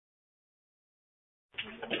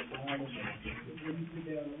When you sit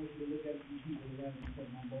down, I want you to look at these people around you and say,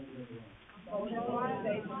 I'm bold as a lion.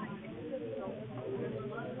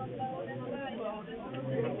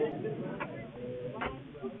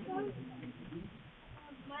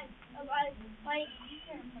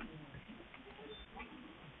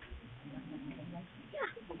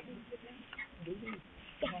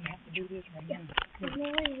 Do this right now.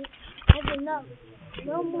 That's enough.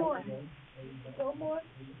 No more. No more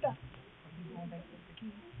stuff.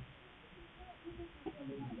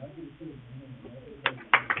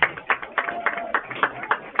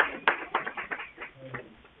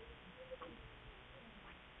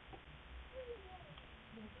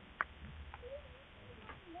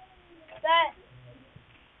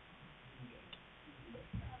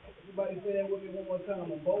 Everybody say that with me one more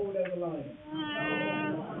time. I'm bold as a lion.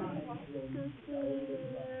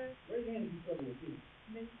 Raise your hand if you struggle with fear.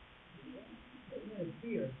 Raise your hand if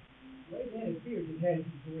fear. Raise your hand if fear just has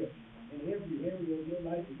you for real. In every area of your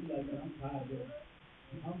life, you're like, I'm tired of this.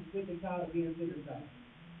 I'm sick and tired of being sick and tired.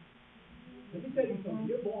 Let me tell you something.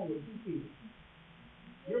 You're born with two fears.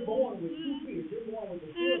 You're born with two fears. You're born with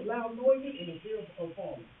the fear of loud noises and the fear of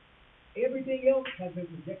falling. Everything else has been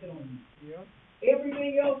projected on you. Yeah.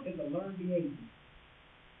 Everything else is a learned behavior.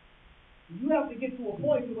 You have to get to a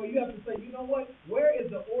point where you have to say, you know what? Where is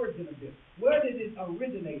the origin of this? Where did it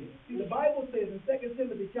originate? See, the Bible says in 2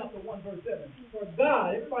 Timothy chapter 1, verse 7, for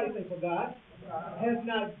God, everybody say for God, has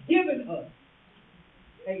not given us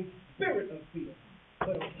a spirit of fear,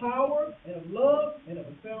 but of power and of love and of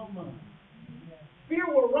a sound mind. Fear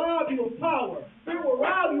will rob you of power. Fear will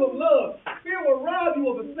rob you of love. Fear will rob you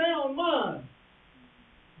of a sound mind.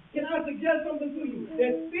 Can I suggest something to you?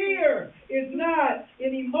 That fear is not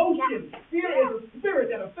an emotion. Fear is a spirit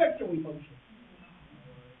that affects your emotions.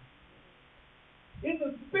 It's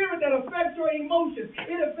a spirit that affects your emotions.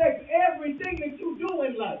 It affects everything that you do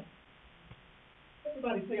in life.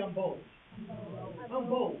 Everybody say, I'm bold. I'm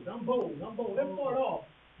bold. I'm bold. I'm bold. Let's start off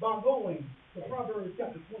by going to Proverbs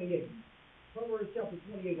chapter 28. Proverbs chapter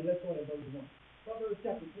 28, and let's start at verse 1. Proverbs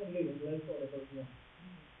chapter 28, and let's start at verse 1.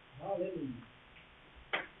 Hallelujah.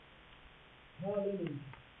 Hallelujah.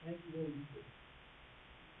 Thank you, Holy Spirit.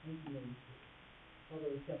 Thank you, Holy Spirit.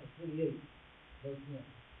 Proverbs chapter 28, verse 1.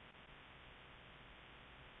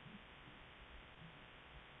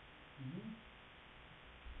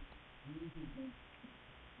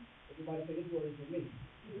 Everybody say, this word is for me.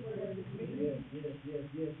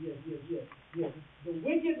 Yes. The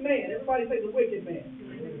wicked man. Everybody say the wicked man.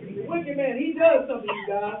 The wicked man, he does something, you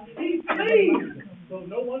guys. He flees, so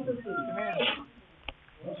no one pursues.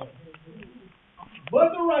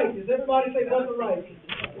 But the righteous. Everybody say, but the righteous.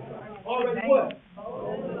 Already what?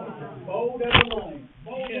 Bold as a lion.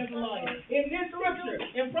 Bold as a lion. In this scripture,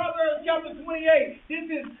 in Proverbs chapter 28, this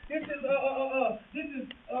is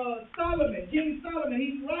Solomon, King Solomon.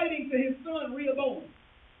 He's writing to his son Rehoboam.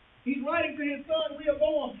 He's writing to his son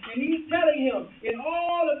Rehoboam, and he's telling him in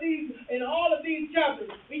all of these chapters.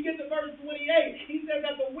 We get to verse 28. He says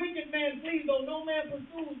that the wicked man flees, though no man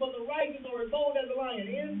pursues, but the righteous are as bold as a lion.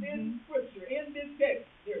 In this scripture, in this text,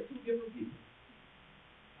 there are two different people.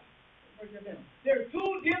 There are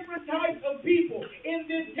two different types of people in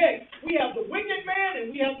this text. We have the wicked man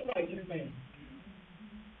and we have the righteous man.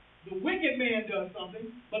 The wicked man does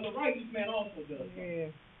something, but the righteous man also does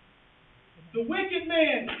something. The wicked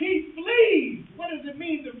man, he flees. What does it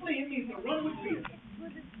mean to flee? It means to run with fear.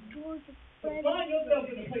 To find yourself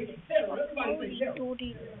in a place of terror. Everybody say terror.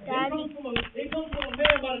 It comes from a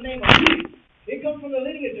man by the name of Heath. It comes from the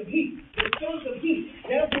lineage of Heath, the sons of Heath.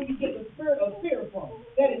 That's where you get the spirit of fear from.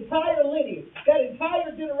 That entire lineage, that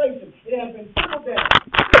entire generation, it has been trickled down.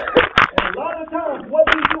 And a lot of times, what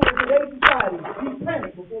we do in today's society, we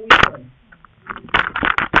panic before we pray.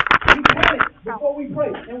 We panic before we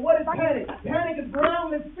pray. And what is panic? Panic is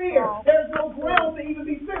groundless fear. There's no ground to even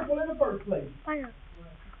be fearful in the first place.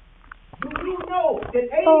 Do you know that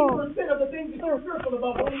 80% of the things that you're fearful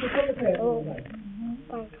about don't even come to pass in your life?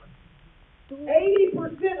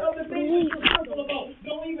 80% of the things that you're fearful about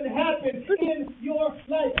don't even happen in your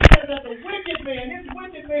life. Because that the wicked man, this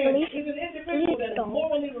wicked man is an individual that is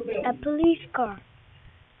morally rebellious. A police car.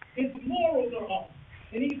 His morals are off,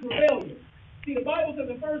 and he's rebellious. See, the Bible says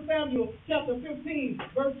in 1 Samuel chapter 15,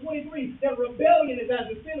 verse 23, that rebellion is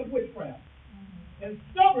as the sin of witchcraft. And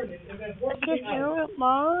stubbornness is as worshiping idols.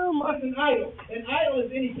 What's an idol? An idol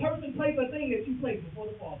is any person, place, or thing that you place before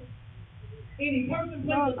the Father. Any person,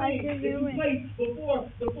 place, or thing that you place before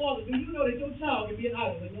the Father. Do you know that your child can be an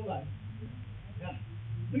idol in your life? Yeah.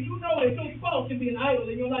 Do you know that your spouse can be an idol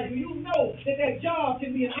in your life? Do you know that that job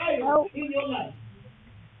can be an idol in your life?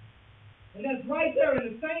 And that's right there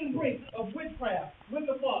in the same brink of witchcraft with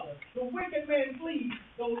the man flees,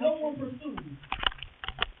 though no one pursues,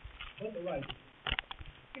 but the righteous.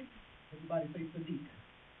 Everybody say Sadiq.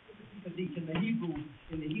 Sadiq in the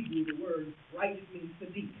Hebrew, the word righteous means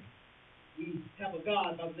Sadiq. We have a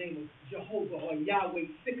God by the name of Jehovah or Yahweh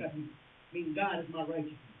Sikadi, meaning God is my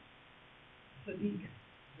righteousness. Sadiq,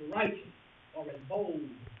 the righteous, or as bold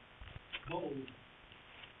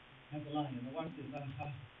as a lion. Now watch this. I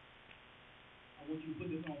want you to put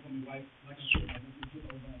this on for me, wife. Like I said, I want you to put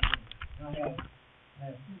those on for me. Now I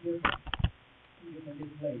have two different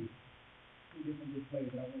displays. Two different displays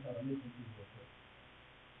that I want y'all to listen to real quick.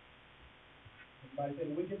 Everybody say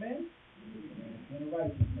the wicked man and the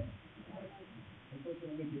righteous man. Let's go to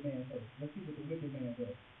the wicked man first. Let's see what the wicked man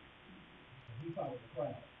does. He follows the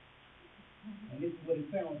crowd. And this is what it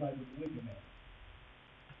sounds like with the wicked man.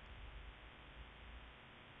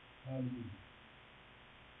 Hallelujah.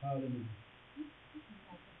 Hallelujah.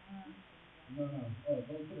 No. Go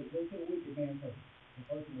to the wicked man first. The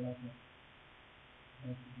first one I think.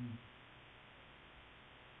 That's you.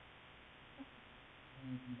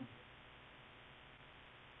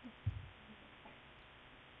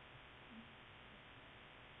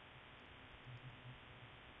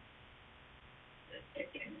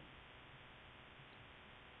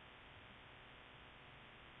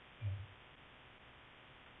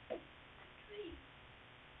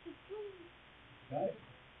 Got it?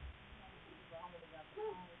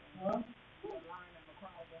 Huh?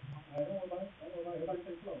 I don't know about everybody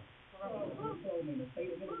say slow. Slow means the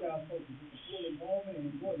state of energized focus. It's a full involvement and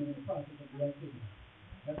enjoyment in the process of the activity.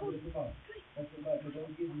 That's what it's about. That's what it's about. But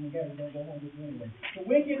don't get you together, don't go home with you anyway. The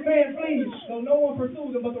wicked man flees, so no one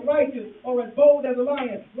pursues him, but the righteous are as bold as a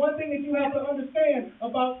lion. One thing that you have to understand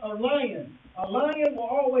about a lion will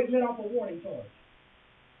always let off a warning charge.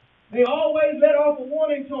 They always let off a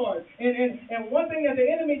warning charge. And one thing that the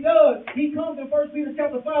enemy does, he comes in 1 Peter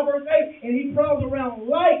chapter 5, verse 8, and he prowls around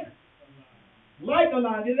like a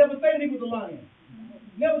lion. It never said that he was a lion.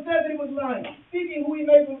 Never said that he was a lion. Seeking who he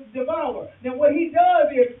may devour. Now what he does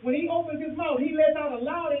is, when he opens his mouth, he lets out a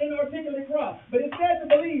loud and inarticulate cry. But it's said to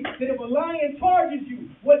believe that if a lion charges you,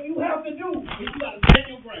 what you have to do is you got to stand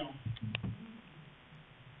your ground.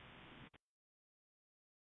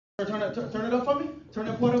 Turn it up for me. Turn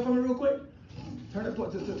that point up for me real quick. Turn it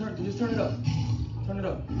up. Just turn it up. Turn it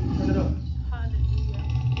up. Turn it up. Hallelujah.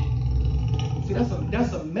 See, that's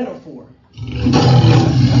a metaphor.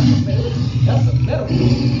 That's a metaphor.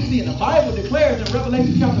 See, and the Bible declares in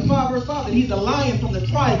Revelation chapter 5, verse 5, that he's a lion from the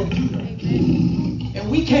tribe of Judah. Amen.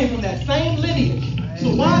 And we came from that same lineage.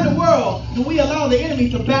 So why in the world do we allow the enemy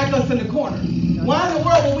to back us in the corner? Why in the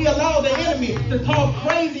world will we allow the enemy to talk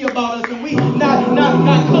crazy about us and we not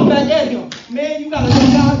come back at him? Man, you got to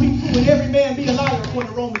let God be true and every man be a liar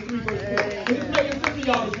according to Romans 3, verse 4. Is this making sense to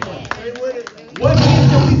y'all this morning? What then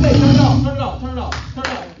shall we say? Turn it off.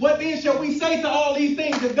 What then shall we say to all these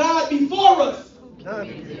things? If God be for us,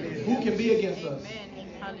 who can be against us?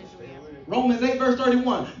 Romans 8, verse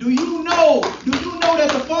 31. Do you know that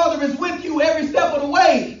the Father is with you every step of the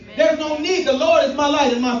way? There's no need. The Lord is my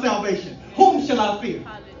light and my salvation. Whom shall I fear?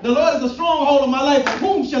 The Lord is the stronghold of my life. Of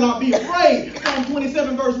whom shall I be afraid? Psalm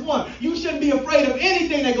 27, verse 1. You shouldn't be afraid of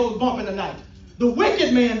anything that goes bump in the night. The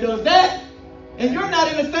wicked man does that. And you're not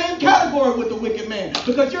in the same category with the wicked man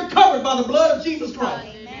because you're covered by the blood of Jesus Christ.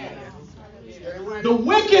 The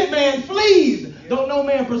wicked man flees, though no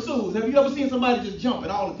man pursues. Have you ever seen somebody just jumping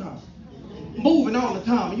all the time? Moving all the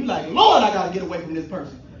time. And you're like, Lord, I got to get away from this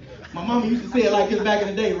person. My mama used to say it like this back in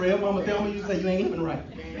the day, Real. Mama tell me, you say you ain't living right.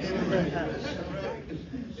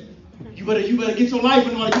 You better get your life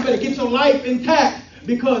in order. You better get your life intact.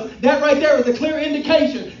 Because that right there is a clear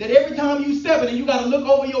indication that every time you step it and you got to look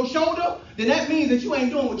over your shoulder, then that means that you ain't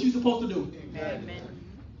doing what you're supposed to do. Amen.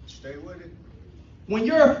 Stay with it. When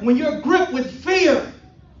you're gripped with fear,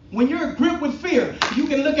 you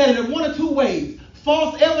can look at it in one or two ways.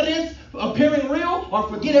 False evidence appearing real, or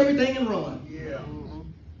forget everything and run. Yeah.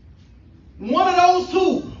 One of those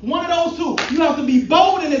two. You have to be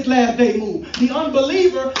bold in this last day move. The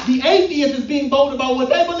unbeliever, the atheist is being bold about what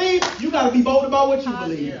they believe. You got to be bold about what you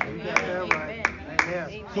believe.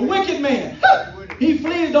 Amen. The wicked man, he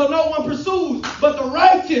flees though no one pursues, but the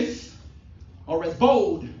righteous are as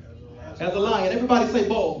bold as a lion. Everybody say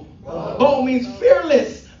bold. Bold means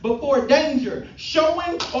fearless before danger,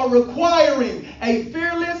 showing or requiring a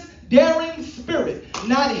fearless, daring spirit,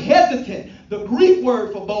 not hesitant. The Greek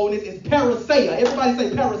word for boldness is paraseia. Everybody say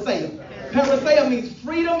paraseia. Paraseia means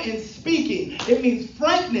freedom in speaking. It means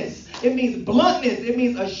frankness. It means bluntness. It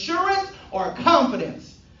means assurance or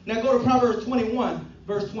confidence. Now go to Proverbs 21,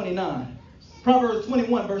 verse 29. Proverbs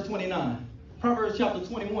 21, verse 29. Proverbs chapter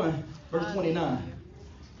 21, verse 29.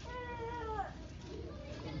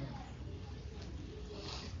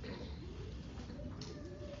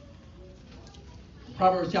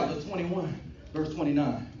 Proverbs chapter 21, verse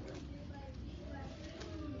 29.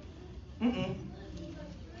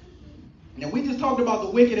 Now, we just talked about the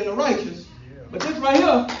wicked and the righteous. But this right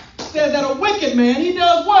here says that a wicked man, he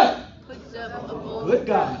does what? Good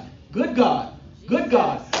God. Good God. Good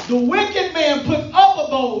God. The wicked man puts up a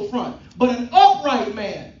bold front, but an upright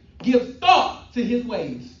man gives thought to his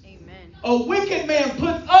ways. Amen. A wicked man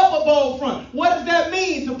puts up a bold front. What does that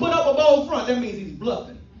mean, to put up a bold front? That means he's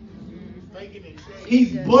bluffing.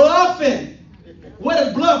 He's bluffing. What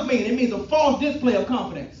does bluff mean? It means a false display of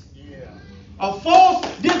confidence. A false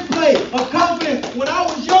display of confidence. When I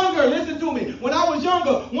was younger, listen to me. When I was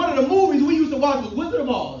younger, one of the movies we used to watch was Wizard of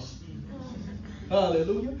Oz.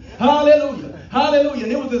 Hallelujah. Hallelujah. Hallelujah.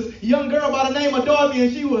 And there was this young girl by the name of Dorothy,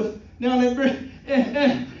 and she was down there.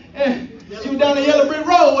 She was down the yellow brick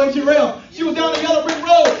road, wasn't she, Real? She was down the yellow brick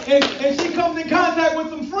road, and she comes in contact with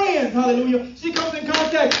some friends. Hallelujah. She comes in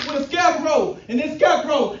contact with a scarecrow, and this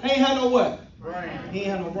scarecrow ain't had no what? Brain. He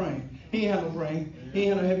ain't had no brain. He ain't had no brain. He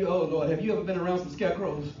ain't had no, oh Lord, have you ever been around some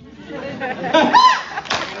scarecrows?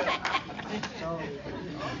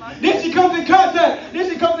 Then she comes in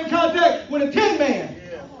contact with a tin man.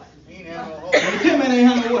 And the tin man ain't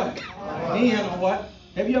had no what? He ain't had no what?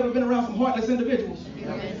 Have you ever been around some heartless individuals?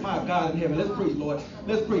 My God in heaven, let's preach, Lord.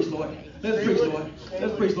 Let's preach, Lord. Let's preach, Lord.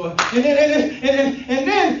 Let's preach, Lord. And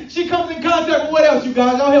then she comes in contact with what else, you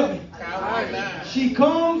guys? Y'all help me. She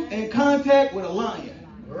comes in contact with a lion.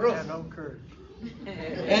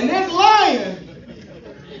 And this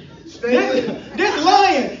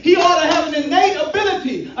lion, he ought to have an innate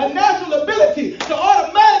ability, a natural ability to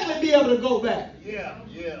automatically be able to go back. Yeah.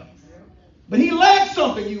 But he lacked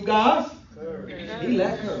something, you guys. He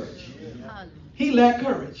lacked courage. He lacked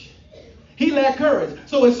courage. He lacked courage.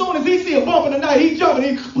 So as soon as he see a bump in the night, he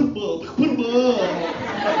jumping. He put a bug.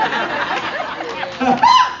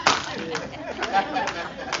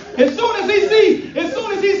 As soon as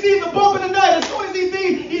he sees a bump in the night, as soon as he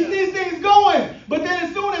sees things going, but then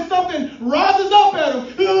as soon as something rises up at him,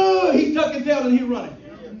 he tucking tail and he running.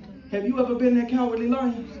 Have you ever been that cowardly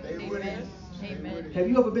lion? Amen. Have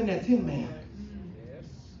you ever been that tin man?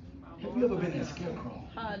 Have you ever been that scarecrow?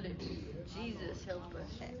 Hallelujah. Jesus, help us.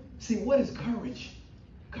 See, what is courage?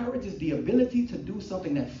 Courage is the ability to do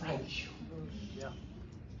something that frightens you.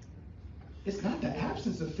 It's not the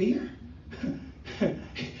absence of fear.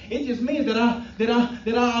 It just means that I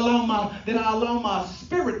allow my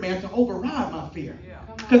spirit man to override my fear.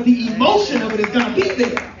 Because the emotion of it is going to be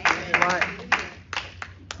there.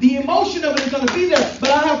 The emotion of it is going to be there. But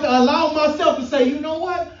I have to allow myself to say, you know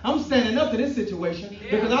what? I'm standing up to this situation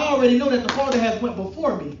because I already know that the Father has went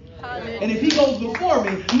before me. And if he goes before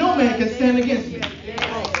me, no man can stand against me.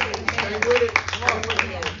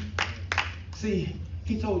 See,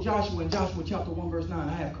 he told Joshua in Joshua chapter 1 verse 9,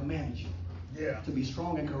 I have commanded you to be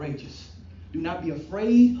strong and courageous. Do not be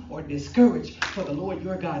afraid or discouraged, for the Lord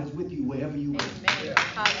your God is with you wherever you go.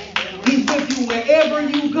 He's with you wherever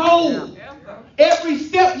you go. Every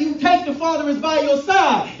step you take, the Father is by your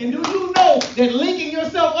side. And do you know that linking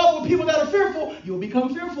yourself up with people that are fearful, you'll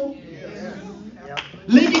become fearful.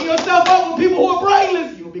 Linking yourself up with people who are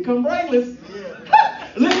brainless, you'll become brainless.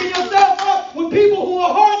 Linking yourself up with people who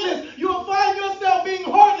are heartless, you'll find yourself being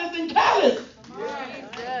heartless and callous.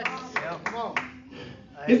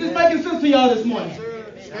 Is this making sense to y'all this morning?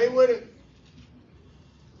 Stay with it.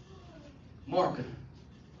 Mark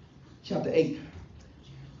chapter 8,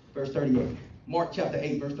 verse 38. Mark chapter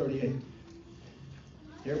 8, verse 38.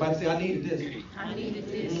 Everybody say, I needed this. I needed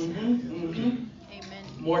this. Amen.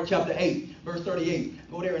 Mark chapter 8, verse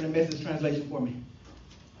 38. Go there in the Message translation for me.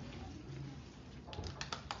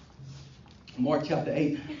 Mark chapter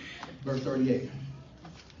 8, verse 38.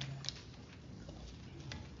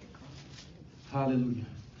 Hallelujah.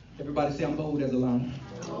 Everybody say, I'm bold as a lion.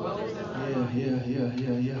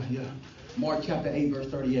 Yeah. Mark chapter 8, verse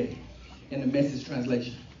 38 in the Message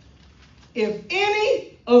translation. If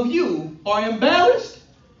any of you are embarrassed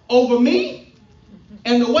over me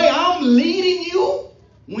and the way I'm leading you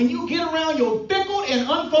when you get around your fickle and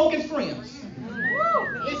unfocused friends.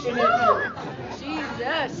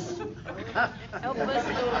 Jesus. Help us,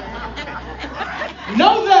 Lord.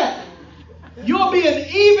 Know that you'll be an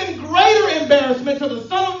even greater embarrassment to the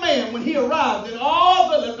Son of Man when he arrives in all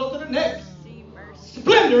the, let's go to the next,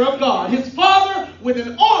 splendor of God, his Father with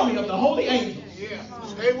an army of the holy angels.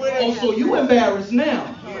 Stay with it. Oh, so you embarrassed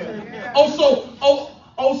now. Oh,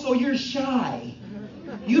 so you're shy.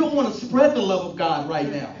 You don't want to spread the love of God right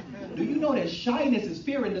now. Do you know that shyness is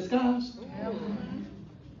fear in disguise?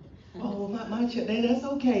 Oh, my child, that's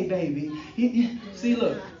okay, baby. See,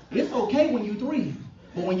 look, it's okay when you 3.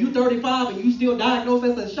 But when you 35 and you still diagnosed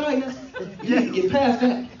as a shyness, you need to get past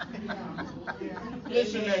that.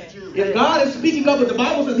 Listen at you. If God is speaking up, but the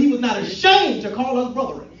Bible says he was not ashamed to call us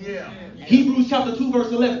brethren. Yeah. Hebrews chapter 2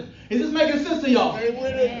 verse 11. Is this making sense to y'all? Stay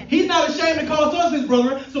with it. He's not ashamed to call us his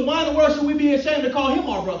brethren, so why in the world should we be ashamed to call him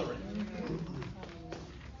our brethren?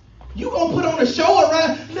 You gonna put on a show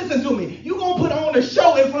around, listen to me, you gonna put on a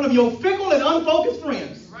show in front of your fickle and unfocused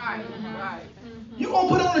friends. Right. You gonna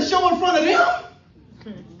put on a show in front of them?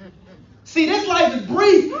 See, this life is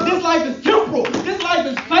brief. This life is temporal. This life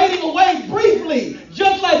is fading away briefly,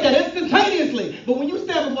 just like that, instantaneously. But when you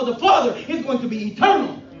stand before the Father, it's going to be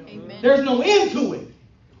eternal. Amen. There's no end to it.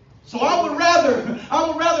 So I would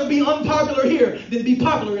rather be unpopular here than be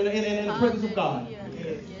popular in the presence of God.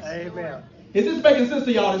 Amen. Is this making sense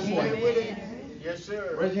to y'all this Stay morning? with it. Yes,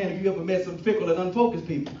 sir. Raise your hand if you ever met some fickle and unfocused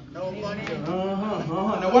people. No bunch of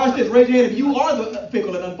Now watch this. Raise your hand if you are the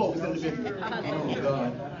fickle and unfocused individual. Oh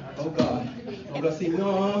God. Oh God. Oh God. See, we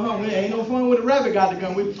ain't no fun with a rabbit got to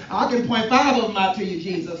come. I can point 5 of them out to you,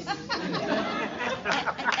 Jesus.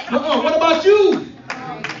 What about you?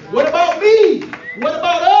 What about me? What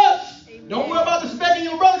about us? Don't worry about the speck in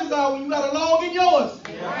your brother's eye when you got a log in yours.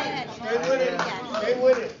 Stay with it. Stay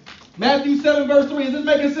with it. Matthew 7 verse 3, is this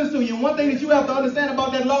making sense to you? And one thing that you have to understand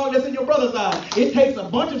about that log that's in your brother's eye, it takes a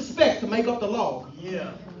bunch of specks to make up the log.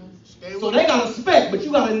 Yeah. Stay So with they it. got a speck, but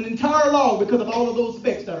you got an entire log because of all of those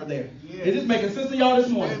specks that are there. Yeah. Is this making sense to y'all this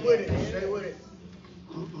Stay morning? with it. Stay with it.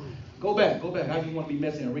 Go back. I just want to be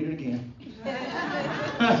messy and read it again.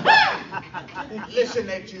 Listen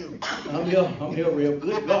at you. I'm here real.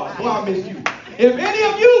 Good God. Boy, I missed you. If any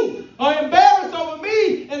of you are embarrassed over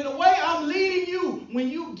me and the way I'm leading you, when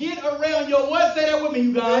you get around your what? Say that with me,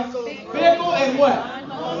 you guys. Fickle and what?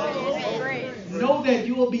 Know that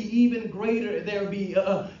you will be even greater.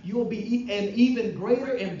 You will be an even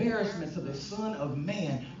greater embarrassment to the Son of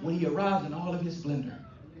Man when he arrives in all of his splendor.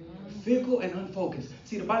 Fickle and unfocused.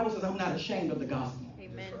 See, the Bible says, I'm not ashamed of the gospel.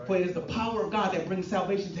 Amen. For it is the power of God that brings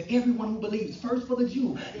salvation to everyone who believes, first for the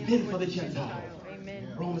Jew, then for the Gentile.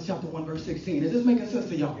 Amen. Romans chapter 1 verse 16. Is this making sense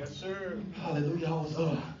to y'all? Yes, sir. Hallelujah.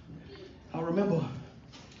 I remember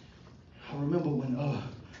when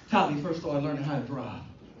Tali first started learning how to drive.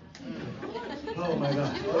 Oh my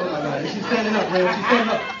God. And she's standing up, man.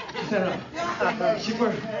 She's standing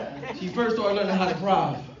up. She first started learning how to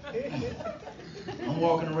drive. I'm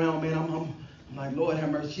walking around, man. I'm like, Lord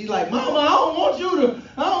have mercy. She's like, Mama, I don't want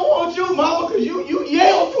you, Mama, because you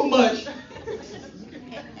yell too much.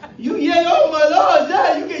 You yell, oh my Lord,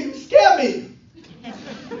 Dad, you scare me.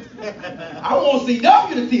 I want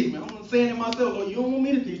CW to teach me. I'm saying to myself, Lord, you don't want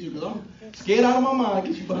me to teach you because I'm scared out of my mind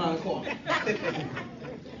to get you behind the car.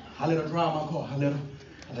 I let her drive my car. I let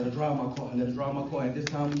her drive my car. At this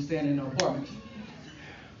time, we stand in the apartment.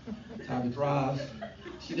 Tommy drives.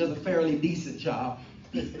 She does a fairly decent job.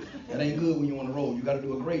 That ain't good when you're on the road. You got to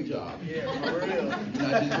do a great job. Yeah, for real. You're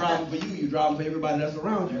not just driving for you. You're driving for everybody that's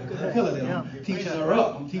around you. Hell of it. I'm teaching her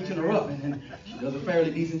up. And she does a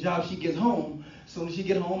fairly decent job. She gets home. As soon as she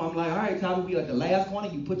gets home, I'm like, all right, Tommy, we at the last corner.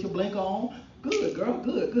 You put your blinker on. Good, girl.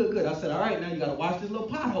 Good. I said, all right, now you got to watch this little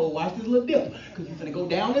pothole. Watch this little dip. Because you're finna go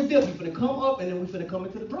down this dip. You're finna come up, and then we're finna come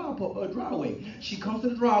into the driveway. She comes to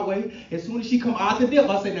the driveway. As soon as she come out the dip,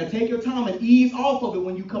 I said, now take your time and ease off of it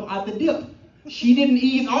when you come out the dip. She didn't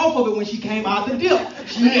ease off of it when she came out the dip.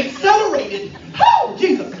 She accelerated. Oh,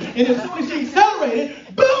 Jesus. And as soon as she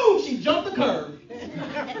accelerated, boom, she jumped the curve.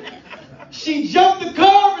 She jumped the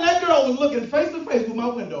curve, and that girl was looking face to face with my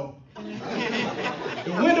window.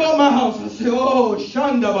 The window of my house. I said, oh,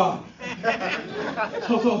 Shandaba.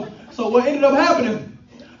 So what ended up happening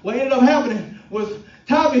was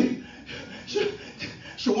Tommy,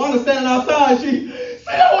 Shawana standing outside. She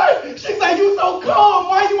said, you so calm.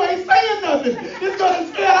 Why you ain't saying nothing? This gonna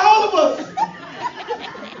scare all of us.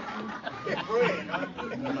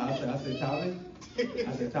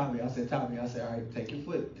 I said, Tommy, all right, take your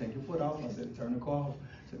foot off. I said, turn the car off.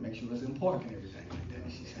 I said, make sure it's in park and everything like that.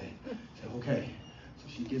 And she said, okay. So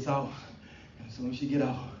she gets out, and as soon as she get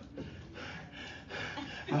out,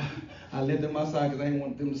 I let them outside because I didn't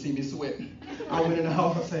want them to see me sweat. I went in the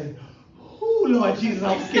house. I said, "Ooh, Lord Jesus,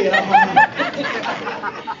 I'm scared out of my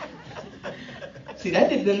mind." See, I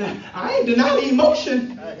ain't deny the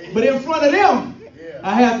emotion, but in front of them,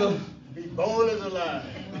 I had to be bold as a lion.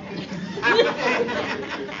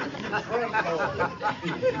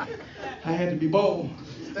 I had to be bold.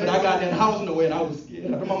 But I got that house in the way and I was scared.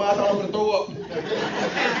 My mom thought I was going to throw up.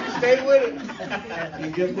 Stay with it.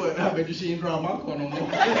 And guess what? I bet you she ain't driving my car no more.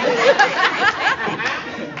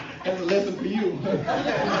 That's a lesson for you.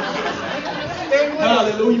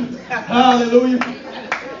 Hallelujah. Hallelujah.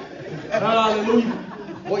 Hallelujah.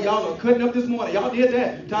 Boy, y'all are cutting up this morning. Y'all did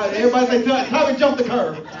that. Everybody say, Tommy jumped the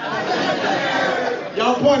curve.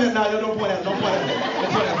 Y'all point at now. Y'all don't point at. Don't point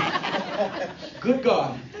at. Good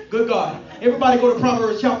God. Good God. Everybody go to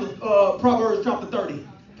Proverbs chapter 30. Proverbs chapter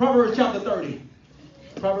 30.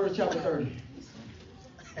 Proverbs chapter 30.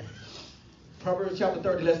 Proverbs chapter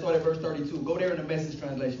 30. Let's start at verse 32. Go there in the Message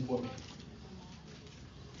translation for me.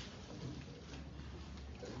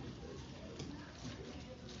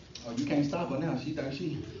 Oh, you can't stop her now. She thinks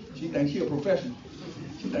she a professional.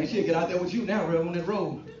 She thinks she'll get out there with you now, real on that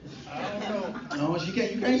road. I don't know. No, she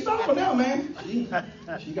can't. You can't stop her now, man.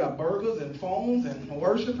 She got burgers and phones and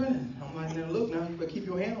worshiping. And I'm like, now look, now you better keep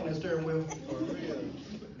your hand on that steering wheel.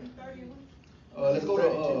 Let's go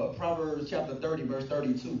to Proverbs chapter 30, verse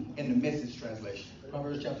 32 in the Message translation.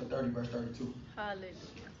 Proverbs chapter 30, verse 32. Hallelujah.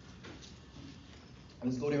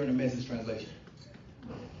 Let's go there in the Message translation.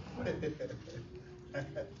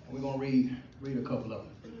 We're going to read a couple of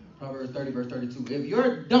them. Proverbs 30, verse 32. If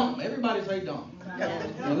you're dumb, everybody say dumb.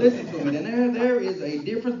 Now listen to me. And there is a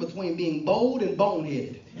difference between being bold and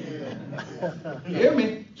boneheaded. You hear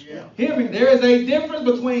me? Hear me. There is a difference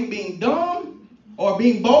between being dumb or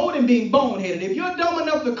being bold and being boneheaded. If you're dumb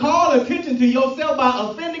enough to call attention to yourself by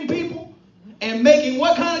offending people and making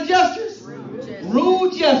what kind of gestures?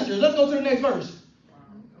 Rude gestures. Let's go to the next verse.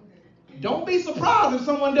 Don't be surprised if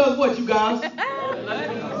someone does what, you guys?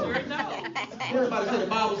 Everybody say the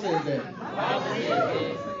Bible says that.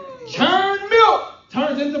 Churned milk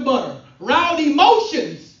turns into butter. Riled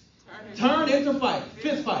emotions turn into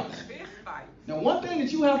fist fights. Now, one thing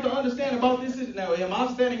that you have to understand about this is, now, am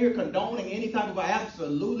I standing here condoning any type of,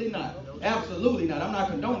 absolutely not. Absolutely not. I'm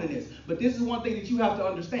not condoning this. But this is one thing that you have to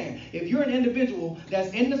understand. If you're an individual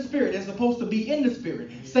that's in the spirit, that's supposed to be in the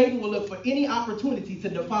spirit, Satan will look for any opportunity to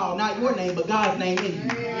defile not your name, but God's name in you.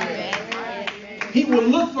 He will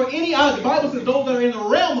look for any, the Bible says those that are in the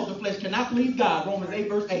realm of the flesh cannot please God. Romans 8,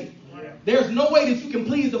 verse 8. There's no way that you can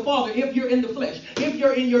please the Father if you're in the flesh, if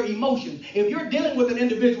you're in your emotions. If you're dealing with an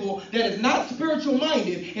individual that is not spiritual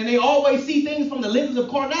minded and they always see things from the lenses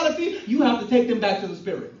of carnality, you have to take them back to the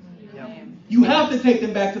spirit. You have to take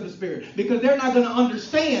them back to the spirit because they're not going to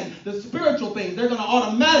understand the spiritual things. They're going to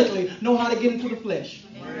automatically know how to get into the flesh.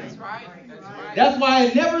 That's right. That's why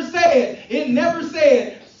it never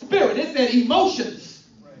said spirit. It said emotions.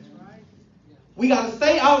 We got to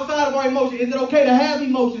stay outside of our emotions. Is it okay to have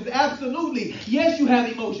emotions? Absolutely. Yes, you have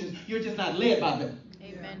emotions. You're just not led by them.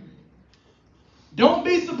 Amen. Don't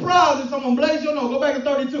be surprised if someone blazes your nose. Go back to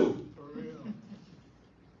 32.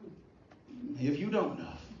 If you don't know.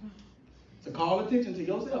 To call attention to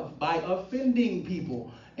yourself by offending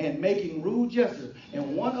people and making rude gestures.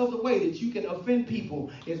 And one of the ways that you can offend people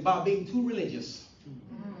is by being too religious.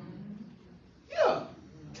 Yeah.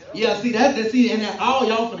 Yeah, see and all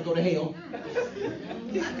y'all finna go to hell.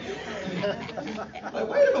 Like,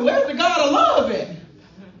 wait a minute, where's the God of love at?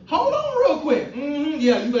 Hold on real quick.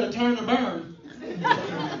 Yeah, you better turn to burn.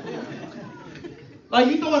 Like,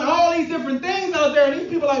 you throwing all these different things out there, and these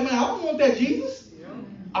people are like, man, I don't want that Jesus.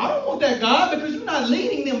 I don't want that God, because you're not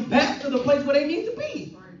leading them back to the place where they need to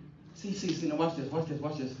be. See, now watch this.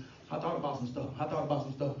 I thought about some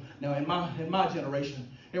stuff. Now, in my generation,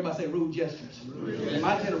 everybody say rude gestures. In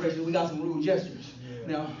my generation, we got some rude gestures.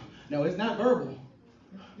 Now, it's not verbal.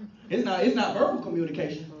 It's not verbal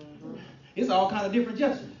communication. It's all kind of different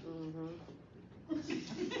gestures.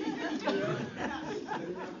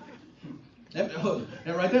 That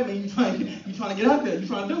right there means you trying to get out there. You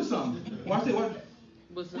trying to do something. Watch it. Watch.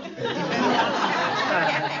 What's up?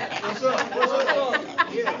 What's up?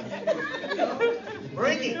 Yeah.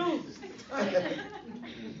 Bring it.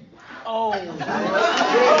 Oh.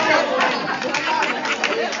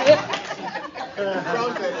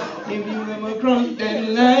 If you ever cross that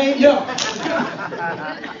line, yeah.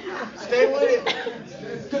 Stay with it.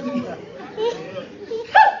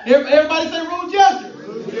 Everybody say rude gesture.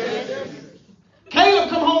 Caleb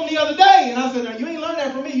come home the other day, and I said, now, you ain't learned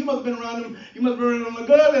that from me. You must have been around them. You must have been around the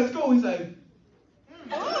girls at school. He said,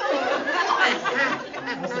 I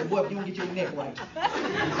said, boy, if you don't get your neck right.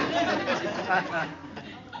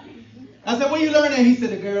 I said, where you learn that? He said,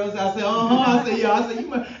 the girls. I said, I said, yeah.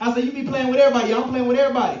 I said, you be playing with everybody. Yeah, I'm playing with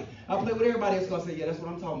everybody. I play with everybody at school. I said, yeah, that's what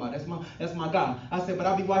I'm talking about. That's my guy. I said, but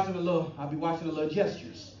I'll be watching the little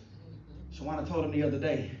gestures. Shawana told him the other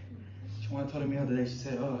day. She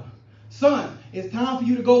said, son, it's time for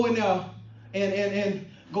you to go in there and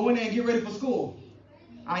go in there and get ready for school.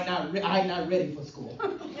 I ain't not ready for school.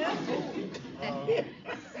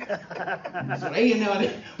 So they in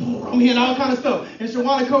there, I'm hearing all kind of stuff. And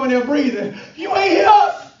Shawana come in there breathing. You ain't hear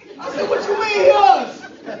us? I said, what you mean hear us?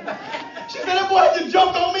 She said, that boy just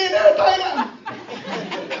jumped on me and everything.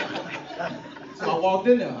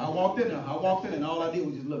 walked in there, and all I did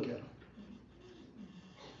was just look at her.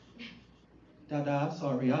 Dada,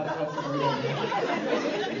 sorry. I'm sorry.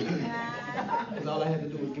 Because all I had to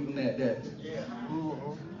do was give him that.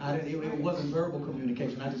 It wasn't verbal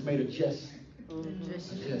communication. I just made a gesture.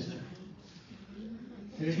 Is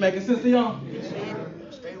this making sense to y'all?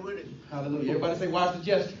 Stay with it. Hallelujah. Everybody say, watch the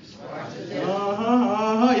gestures. Y'all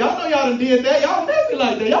know y'all done did that. Y'all messy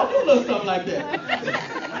like that. Y'all do little stuff like that.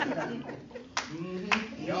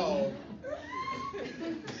 Y'all.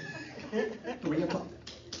 3 o'clock.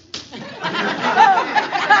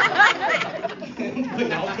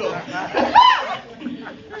 Y'all tough.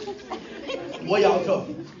 Boy, y'all tough.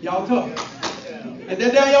 Y'all tough. Is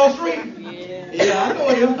that down y'all street? Yeah, I know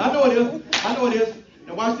it is.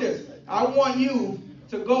 Now watch this. I want you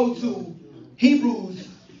to go to Hebrews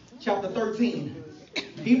chapter 13.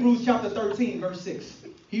 Hebrews chapter 13, verse 6.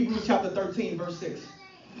 Hebrews chapter 13, verse 6.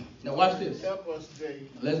 Now watch this. Help us today.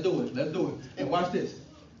 Let's do it. Now watch this.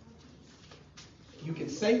 You can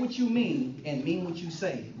say what you mean and mean what you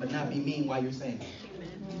say, but not be mean while you're saying it.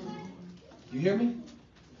 You hear me?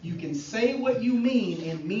 You can say what you mean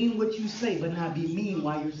and mean what you say, but not be mean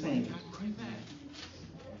while you're saying it.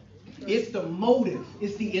 It's the motive.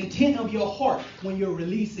 It's the intent of your heart when you're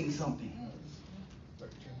releasing something.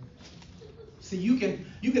 See, you can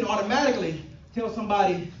automatically tell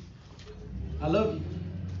somebody, I love you.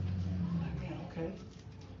 Like, man, okay.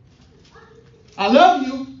 I love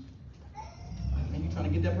you. Like, man, you trying to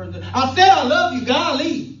get that person. I said I love you,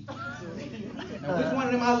 golly. Now, which one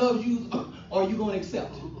of them I love you are you going to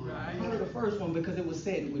accept? Probably the first one, because it was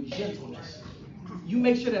said with gentleness. You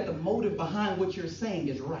make sure that the motive behind what you're saying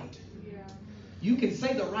is right. You can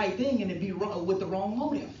say the right thing and it be wrong with the wrong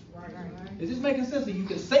motive. Is this making sense? You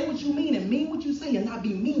can say what you mean and mean what you say and not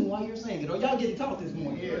be mean while you're saying it. Or y'all getting taught this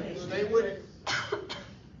morning? Yeah, stay with it.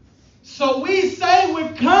 So we say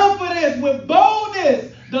with confidence, with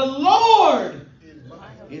boldness, the Lord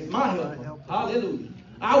is my helper. Hallelujah.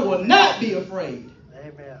 I will not be afraid.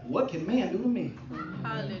 Amen. What can man do to me?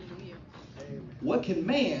 Hallelujah. What can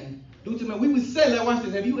man do to me? We would say, let's watch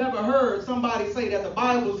this. Have you ever heard somebody say that the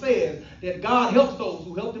Bible says that God helps those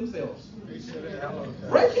who help themselves?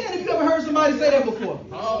 Right, Ken, have you ever heard somebody say that before?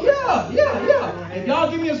 Yeah. If y'all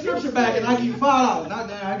give me a scripture back and I give you $5,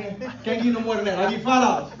 I can't give you no more than that. I give you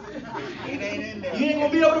 $5. It ain't in there. You ain't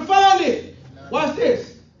gonna be able to find it. Watch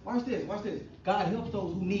this. God helps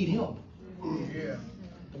those who need help. Yeah.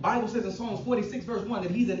 The Bible says in Psalms 46 verse 1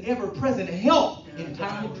 that he's an ever-present help in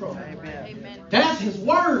time of trouble. Amen. That's his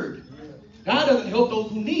word. God doesn't help those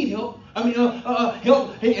who need help. Help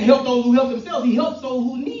those who help themselves. He helps those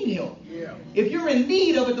who need help. Yeah. If you're in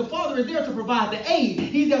need of it, the Father is there to provide the aid.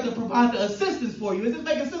 He's there to provide the assistance for you. Is this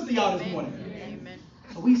making sense to y'all this morning? Amen.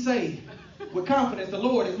 So we say with confidence, the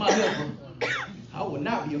Lord is my helper. I will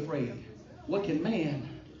not be afraid. What can man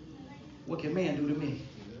do to me?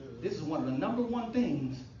 This is one of the number one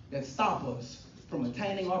things that stop us from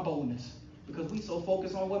attaining our boldness, because we so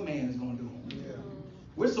focused on what man is going to do. Yeah.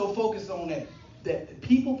 We're so focused on that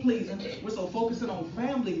people pleasing. We're so focusing on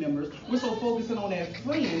family members. We're so focusing on that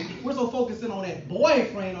friend. We're so focusing on that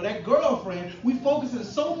boyfriend or that girlfriend. We're focusing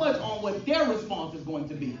so much on what their response is going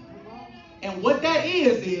to be. And what that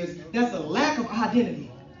is that's a lack of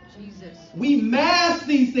identity. Jesus. We mask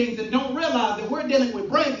these things and don't realize that we're dealing with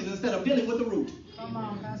branches instead of dealing with the root. Come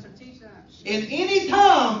on, Pastor, teach that. And any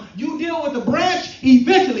time you deal with the branch,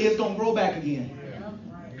 eventually it's going to grow back again.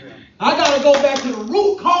 I got to go back to the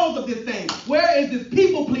root cause of this thing. Where is this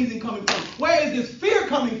people pleasing coming from? Where is this fear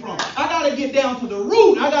coming from? I got to get down to the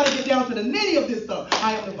root. I got to get down to the nitty of this stuff.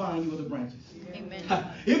 I am the vine, you are the branches. Amen.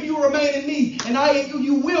 If you remain in me and I in you,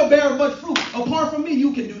 you will bear much fruit. Apart from me,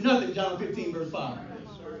 you can do nothing. John 15 verse 5.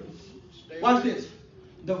 Watch this.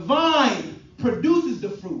 The vine produces the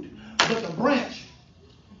fruit, but the branch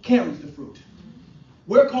carries the fruit.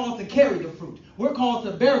 We're called to carry the fruit. We're called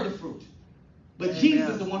to bear the fruit. But Jesus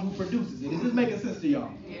is the one who produces it. Is this making sense to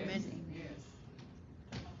y'all? Amen.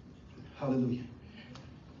 Hallelujah.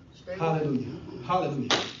 Hallelujah. Hallelujah.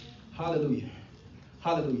 Hallelujah.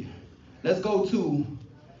 Hallelujah. Let's go to,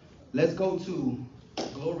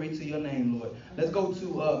 glory to your name, Lord. Let's go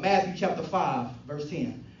to Matthew chapter 5, verse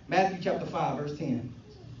 10. Matthew chapter 5, verse 10.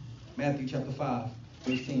 Matthew chapter 5,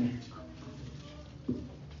 verse 10.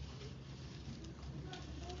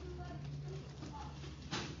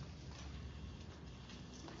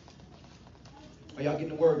 Are y'all getting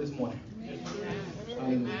the word this morning?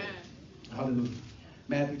 Hallelujah. Hallelujah.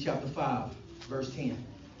 Matthew chapter 5, verse 10.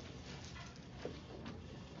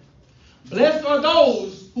 Blessed are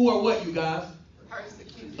those who are what, you guys?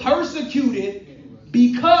 Persecuted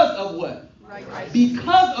because of what?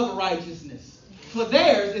 Because of righteousness. For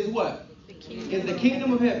theirs is what? Is the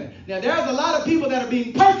kingdom of heaven. Now there's a lot of people that are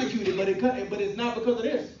being persecuted, but it's not because of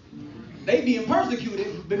this. They being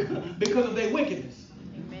persecuted because of their wickedness.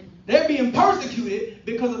 They're being persecuted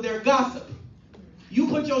because of their gossip. You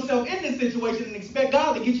put yourself in this situation and expect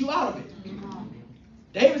God to get you out of it.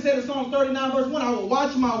 David said in Psalm 39 verse 1, I will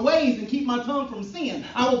watch my ways and keep my tongue from sin.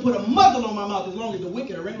 I will put a muzzle on my mouth as long as the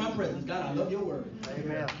wicked are in my presence. God, I love your word.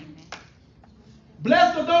 Amen.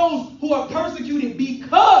 Blessed are those who are persecuted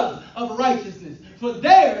because of righteousness, for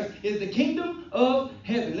theirs is the kingdom of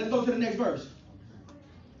heaven. Let's go to the next verse.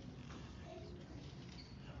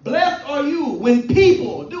 Blessed are you when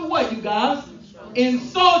people do what, you guys?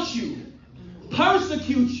 Insult you,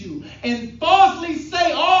 persecute you, and falsely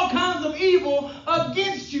say all kinds of evil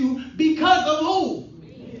against you because of who?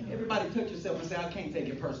 Everybody touch yourself and say, I can't take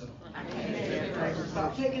it personal.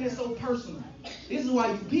 Stop taking it so personal. This is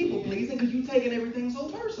why you people pleasing, because you taking everything so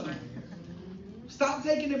personal. Stop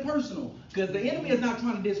taking it personal, because the enemy is not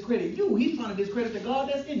trying to discredit you. He's trying to discredit the God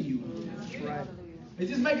that's in you. That's right. It's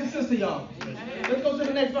just making sense to y'all. Let's go to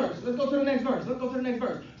the next verse. Let's go to the next verse. Let's go to the next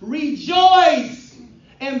verse. Rejoice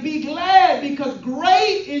and be glad, because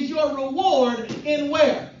great is your reward in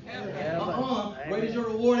where? Great is your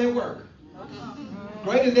reward at work.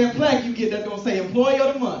 Great is that plaque you get that's going to say Employee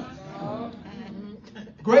of the Month.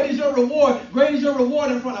 Great is your reward. Great is your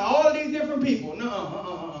reward in front of all of these different people.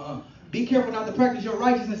 Be careful not to practice your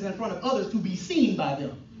righteousness in front of others to be seen by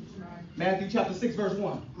them. Matthew chapter 6 verse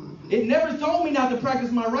 1. It never told me not to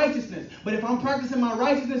practice my righteousness. But if I'm practicing my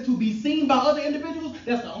righteousness to be seen by other individuals,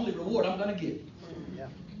 that's the only reward I'm going to get.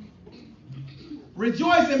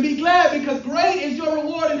 Rejoice and be glad, because great is your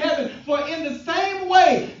reward in heaven. For in the same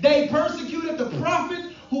way they persecuted the prophets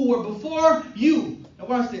who were before you. Now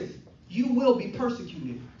watch this. You will be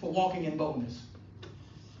persecuted for walking in boldness.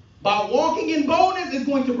 By walking in boldness is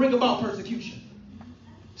going to bring about persecution.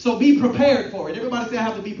 So be prepared for it. Everybody say I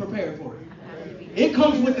have to be prepared for it. It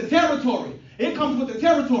comes with the territory. It comes with the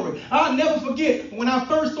territory. I'll never forget when I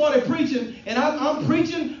first started preaching, and I'm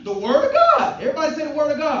preaching the word of God. Everybody say the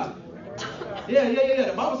word of God. Yeah.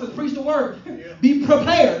 The Bible says preach the word. Be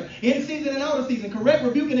prepared in season and out of season. Correct,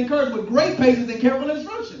 rebuke, and encourage with great patience and careful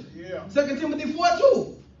instruction. 2 Timothy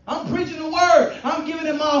 4:2. I'm preaching the word. I'm giving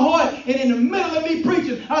it my heart. And in the middle of me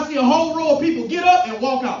preaching, I see a whole row of people get up and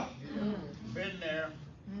walk out. Been there.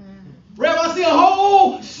 Rev, I see a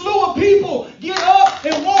whole slew of people get up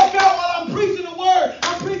and walk out while I'm preaching the word.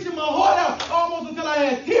 I'm preaching my heart out almost until I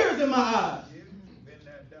had tears in my eyes. Been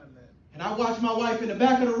there, done that. And I watched my wife in the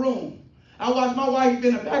back of the room.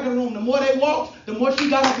 The more they walked, the more she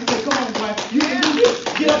got up and said, come on, boy, you can do this.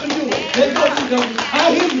 Get up and do it. Let's go, CW.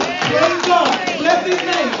 I hear you. Praise God. Bless his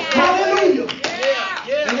name. Hallelujah.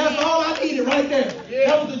 And that's all I needed right there.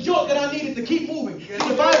 That was the joke that I needed to keep moving. See,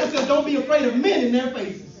 the Bible says don't be afraid of men in their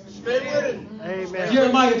faces. Stay with it. Amen.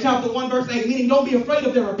 Jeremiah chapter 1 verse 8, meaning don't be afraid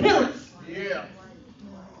of their appearance. Yeah.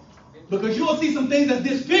 Because you will see some things that's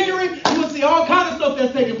disfiguring. You will see all kinds of stuff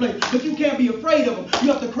that's taking place. But you can't be afraid of them.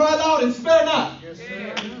 You have to cry loud and spare not. Yes,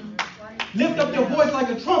 sir. Lift up your voice like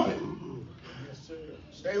a trumpet. Yes, sir.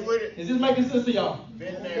 Stay with it. Is this making sense to y'all?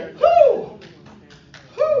 Been there. Woo!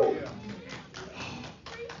 Woo! Yeah.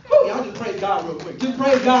 Woo! Y'all just praise God real quick. Just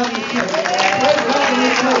praise God in this place. Praise God in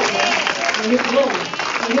this place, man. For his glory.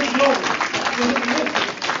 For his glory. For his mission.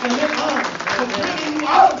 For his honor. For bringing you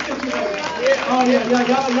out of situations. Oh, yeah.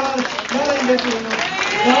 Y'all ain't listening.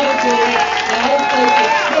 God is good. God is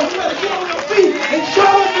faithful. So you better get on your feet and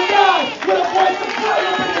show us to God with a voice of prayer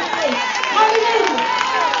up in this place. Hallelujah.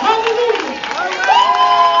 Hallelujah.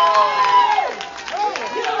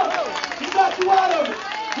 He got you out of it.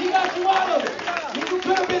 He got you out of it. When you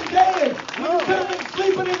could have been dead, when you could have been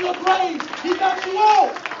sleeping in your grave, he got you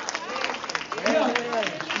out. Yeah.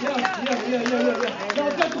 Now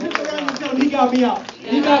touch the people around you and tell them he got me out.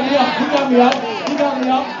 He got me out. He got me out. He got me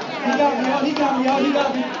out. He got me out. He got me out. He got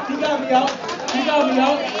me out. He got me out. He got me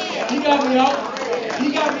out. He got me out. He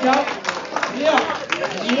got me out. Yeah.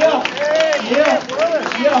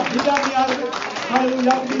 He got me out of it. Hallelujah.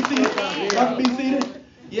 Y'all can be seated. Y'all can be seated.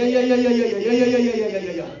 Yeah.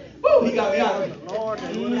 Woo, he got me out of it. Lord,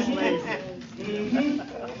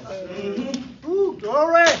 Ooh,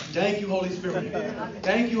 glory. Thank you, Holy Spirit.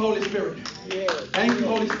 Thank you, Holy Spirit. Thank you,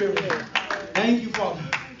 Holy Spirit. Thank you, Father.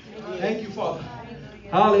 Thank you, Father.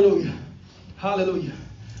 Hallelujah. Hallelujah.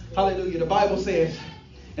 Hallelujah. The Bible says,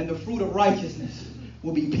 and the fruit of righteousness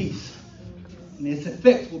will be peace. And its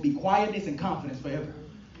effects will be quietness and confidence forever.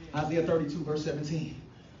 Isaiah 32, verse 17.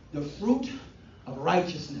 The fruit of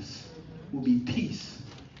righteousness will be peace.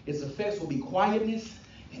 Its effects will be quietness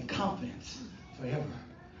and confidence forever.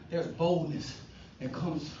 There's boldness that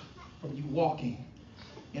comes from you walking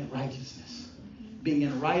in righteousness, being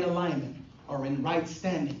in right alignment or in right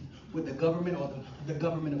standing with the government or the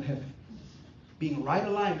government of heaven. Being right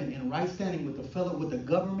alignment and right standing with the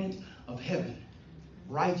government of heaven.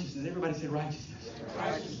 Righteousness. Everybody say righteousness.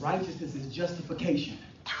 Righteousness is justification.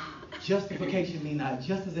 Justification means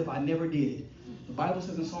just as if I never did it. The Bible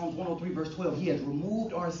says in Psalms 103 verse 12, He has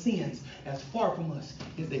removed our sins as far from us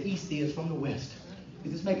as the east is from the west.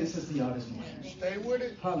 Is this making sense to y'all this morning? Stay with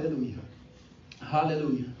it. Hallelujah.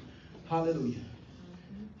 Hallelujah. Hallelujah.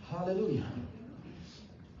 Hallelujah.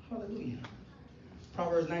 Hallelujah.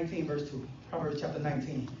 Proverbs 19 verse 2. Proverbs chapter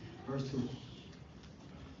 19 verse 2.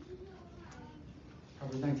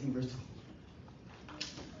 Proverbs 19 verse 2.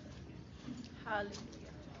 Hallelujah.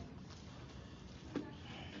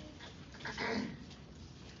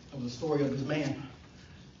 Of the story of this man.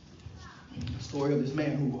 The story of this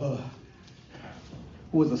man who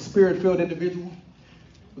was a spirit-filled individual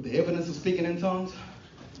with the evidence of speaking in tongues.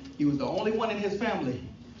 He was the only one in his family,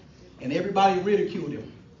 and everybody ridiculed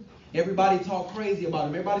him. Everybody talked crazy about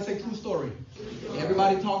him. Everybody say true story.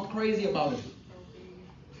 Everybody talked crazy about him.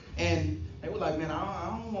 And they were like, man, I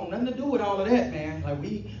don't want nothing to do with all of that, man. Like,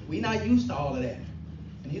 we not used to all of that.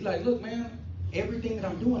 And he's like, look, man, everything that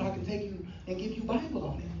I'm doing, I can take you and give you Bible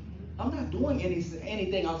on it. I'm not doing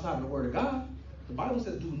anything outside of the Word of God. The Bible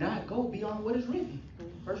says, do not go beyond what is written.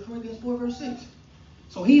 1 Corinthians 4, verse 6.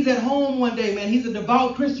 So he's at home one day, man. He's a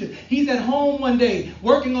devout Christian. He's at home one day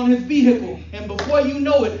working on his vehicle. And before you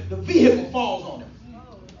know it, the vehicle falls on him.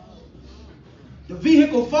 The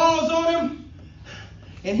vehicle falls on him,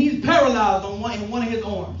 and he's paralyzed in one of his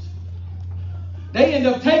arms. They end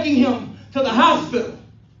up taking him to the hospital.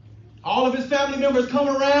 All of his family members come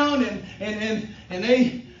around and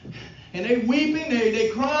they weeping, they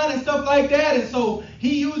crying and stuff like that. And so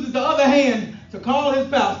he uses the other hand to call his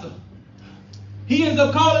pastor. He ends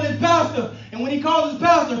up calling his pastor, and when he calls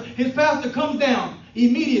his pastor comes down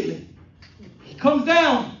immediately. He comes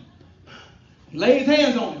down, he lays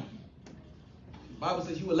hands on him. The Bible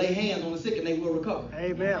says you will lay hands on the sick and they will recover.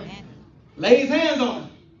 Amen. Lays hands on him.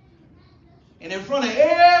 And in front of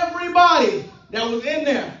everybody that was in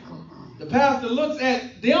there, the pastor looks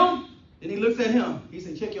at them, and he looks at him. He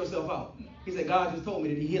said, check yourself out. He said, God just told me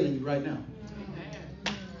that He's healing you right now.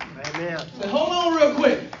 Amen. I said, hold on real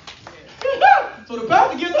quick. So the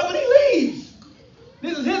pastor gets up and he leaves.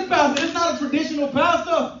 This is his pastor. This is not a traditional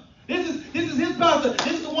pastor. This is his pastor.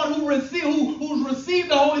 This is the one who's received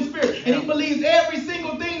the Holy Spirit. And he believes every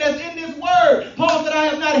single thing that's in this word. Paul said, I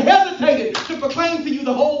have not hesitated to proclaim to you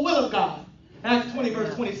the whole will of God. Acts 20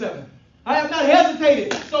 verse 27. I have not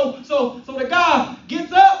hesitated. So the guy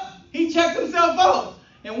gets up, he checks himself out.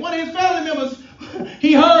 And one of his family members,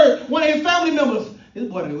 he heard one of his family members, this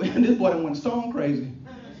boy done went stone crazy.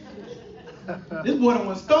 This boy done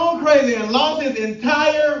went stone crazy and lost his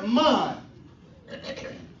entire mind.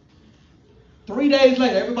 3 days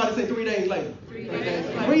later, everybody say 3 days later. 3 days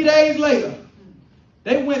later. 3 days later,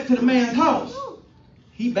 they went to the man's house.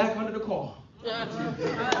 He back under the car.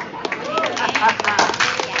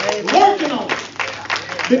 Working on it.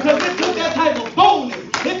 Because it took that type of boldness.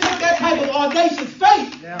 It took that type of audacious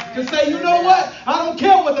faith to say, you know what? I don't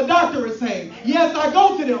care what the doctor is saying. Yes, I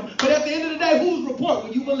go to them. But at the end of the day, whose report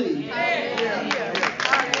will you believe?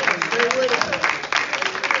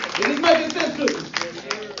 It is making sense to you.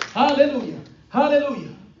 Hallelujah.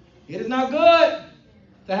 Hallelujah. It is not good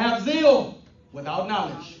to have zeal without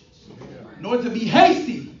knowledge, nor to be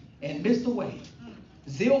hasty and miss the way.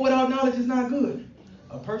 Zeal without knowledge is not good.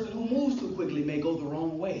 A person who moves too quickly may go the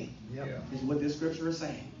wrong way, is what this scripture is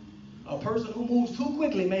saying. A person who moves too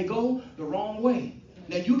quickly may go the wrong way.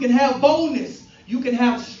 Now you can have boldness, you can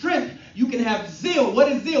have strength, you can have zeal.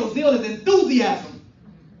 What is zeal? Zeal is enthusiasm.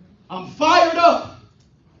 I'm fired up.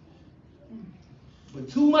 But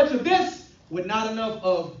too much of this with not enough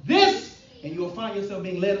of this, and you'll find yourself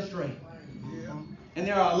being led astray. And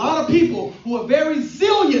there are a lot of people who are very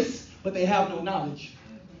zealous, but they have no knowledge.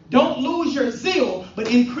 Don't lose your zeal, but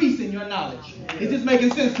increase in your knowledge. Is this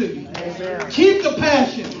making sense to you? Amen. Keep the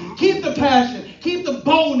passion. Keep the passion. Keep the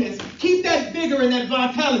boldness. Keep that vigor and that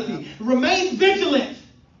vitality. Remain vigilant.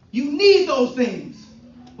 You need those things.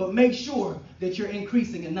 But make sure that you're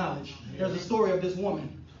increasing in knowledge. There's a story of this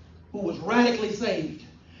woman who was radically saved.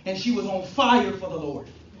 And she was on fire for the Lord.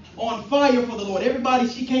 On fire for the Lord. Everybody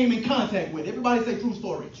she came in contact with. Everybody say true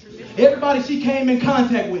story. Everybody she came in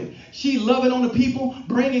contact with. She loving on the people,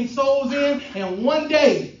 bringing souls in. And one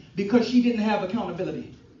day, because she didn't have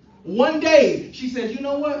accountability, one day she said, you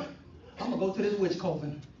know what? I'm going to go to this witch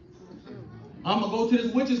coven. I'm going to go to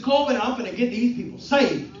this witch's coven and I'm going to get these people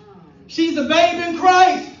saved. She's a babe in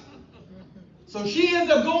Christ. So she ends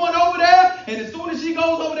up going over there, and as soon as she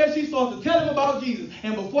goes over there, she starts to tell him about Jesus.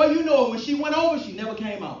 And before you know it, when she went over, she never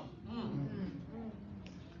came out.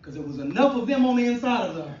 Because there was enough of them on the inside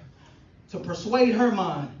of her to persuade her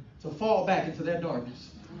mind to fall back into that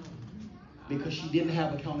darkness. Because she didn't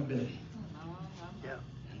have accountability.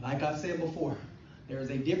 And like I said before, there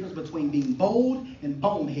is a difference between being bold and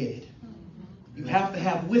boneheaded. You have to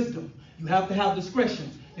have wisdom. You have to have discretion.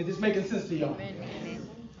 Is this making sense to y'all?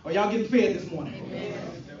 Are y'all getting fed this morning?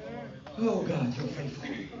 Oh, God, you're faithful.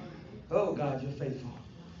 Oh, God, you're faithful.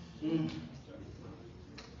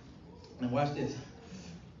 Now watch this.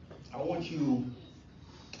 I want you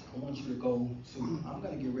to go to, I'm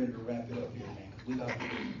going to get ready to wrap it up here, man, because we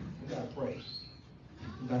gotta pray.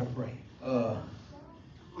 We gotta pray. You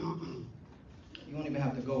don't even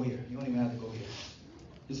have to go here.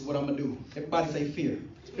 This is what I'm going to do. Everybody say fear.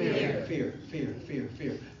 Fear.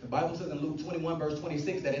 The Bible says in Luke 21, verse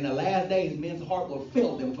 26, that in the last days, men's heart will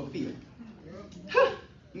fail them for fear.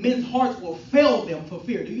 Men's hearts will fail them for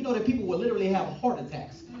fear. Do you know that people will literally have heart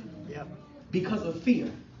attacks? Because of fear.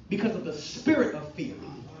 Because of the spirit of fear.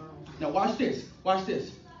 Now watch this.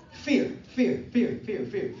 Fear.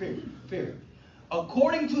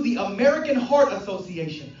 According to the American Heart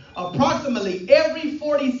Association, approximately every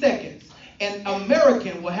 40 seconds, an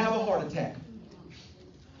American will have a heart attack.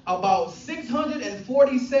 About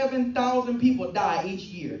 647,000 people die each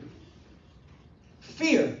year.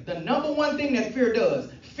 Fear, the number one thing that fear does,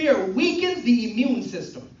 fear weakens the immune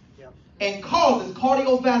system and causes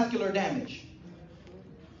cardiovascular damage.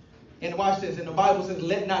 And watch this, and the Bible says,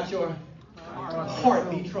 let not your heart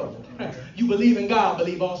be troubled. You believe in God,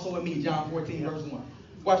 believe also in me, John 14, verse 1.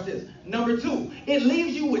 Watch this. Number 2, it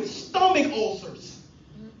leaves you with stomach ulcers.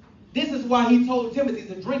 This is why he told Timothy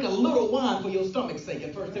to drink a little wine for your stomach's sake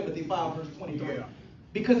in 1 Timothy 5, verse 23.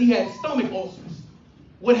 Because he had stomach ulcers.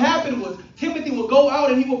 What happened was Timothy would go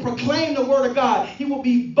out and he would proclaim the word of God. He would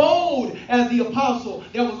be bold as the apostle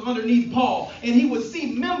that was underneath Paul. And he would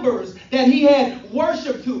see members that he had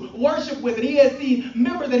worship with. And he had seen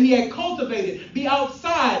members that he had cultivated be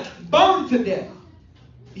outside, burned to death.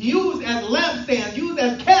 Used as lampstands, used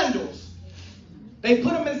as candles. They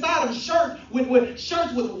put them inside of shirts with wax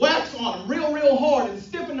on them, real hard, and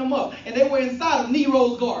stiffen them up. And they were inside of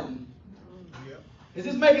Nero's garden. Is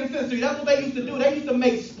this making sense to you? That's what they used to do. They used to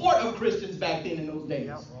make sport of Christians back then in those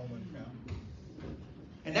days.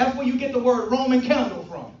 And that's where you get the word Roman candle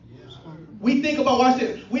from. We think about, watch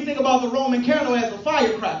this, we think about the Roman candle as a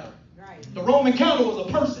firecracker. The Roman candle was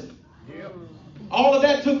a person. All of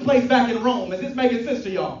that took place back in Rome. Is this making sense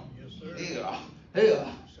to y'all?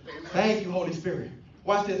 Yeah. Thank you, Holy Spirit.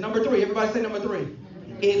 Watch this. Number 3. Everybody say number 3.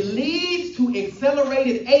 It leads to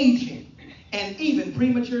accelerated aging and even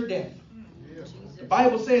premature death. The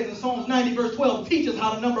Bible says in Psalms 90, verse 12, teach us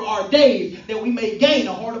how to number our days that we may gain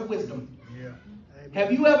a heart of wisdom.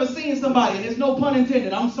 Have you ever seen somebody, and there's no pun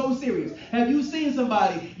intended, I'm so serious. Have you seen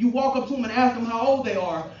somebody, you walk up to them and ask them how old they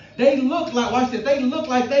are, they look like, watch this, they look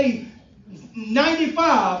like they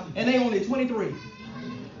 95 and they only 23.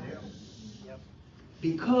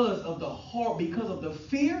 Because of the heart, because of the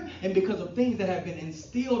fear, and because of things that have been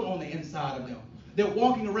instilled on the inside of them. They're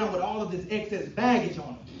walking around with all of this excess baggage on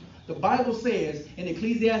them. The Bible says in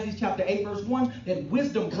Ecclesiastes chapter 8, verse 1, that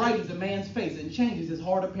wisdom brightens a man's face and changes his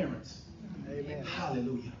hard appearance. Amen.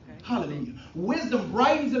 Hallelujah. Hallelujah. Wisdom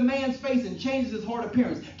brightens a man's face and changes his hard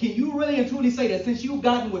appearance. Can you really and truly say that since you've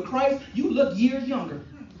gotten with Christ, you look years younger?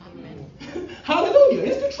 Amen. Hallelujah.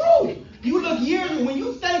 It's the truth. You look years, when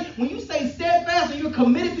you stay steadfast and you're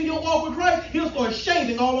committed to your walk with Christ, he'll start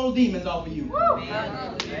shaving all those demons off of you.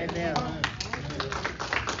 Amen. Amen.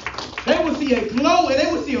 They will see a glow and they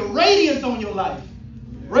will see a radiance on your life.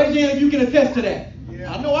 Raise your hand if you can attest to that.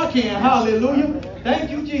 I know I can. Hallelujah. Thank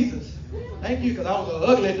you, Jesus. Thank you, because I was an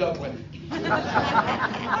ugly duckling.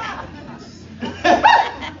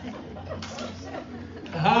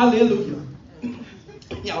 Hallelujah.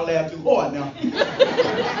 Y'all laugh too hard now.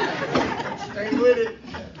 Stay with it.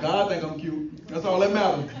 God think I'm cute. That's all that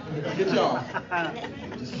matters. Get y'all. I'm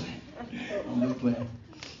just playing.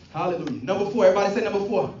 Hallelujah. Number 4. Everybody say number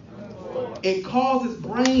 4. It causes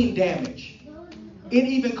brain damage. It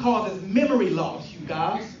even causes memory loss, you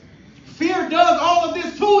guys. Fear does all of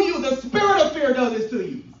this to you. The spirit of fear does this to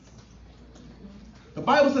you. The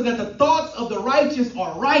Bible says that the thoughts of the righteous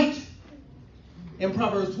are right in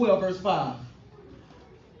Proverbs 12, verse 5.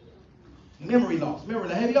 Memory loss.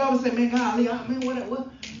 Have you ever said, man, golly, what?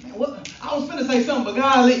 I was finna say something, but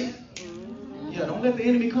golly. Yeah, don't let the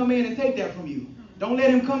enemy come in and take that from you. Don't let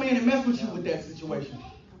him come in and mess with you with that situation.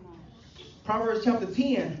 Proverbs chapter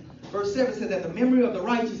 10, verse 7 says that the memory of the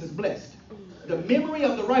righteous is blessed, The memory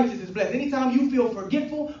of the righteous is blessed. Anytime you feel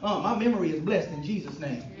forgetful, my memory is blessed in Jesus'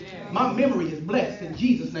 name. My memory is blessed in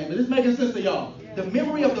Jesus' name. Is this making sense to y'all? The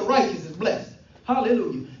memory of the righteous is blessed.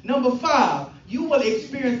 Hallelujah. Number 5, you will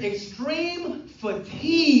experience extreme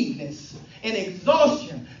fatigueness and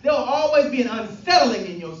exhaustion. There will always be an unsettling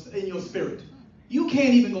in your spirit. You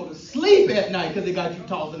can't even go to sleep at night because it got you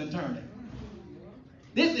tossing and turning.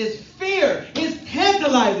 This is fear. It's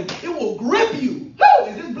tantalizing. It will grip you. Woo!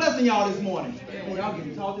 Is this blessing y'all this morning? Man, y'all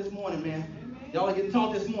getting taught this morning, man. Y'all are getting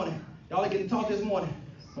taught this morning. Y'all are getting taught this morning.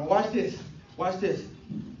 Well, watch this. Watch this.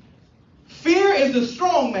 Fear is the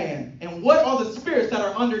strong man. And what are the spirits that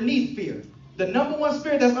are underneath fear? The number one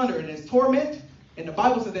spirit that's under it is torment. And the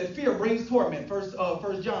Bible says that fear brings torment. First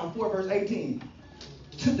John 4, verse 18.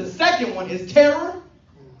 The second one is terror.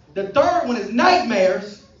 The third one is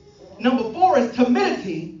nightmares. Number 4 is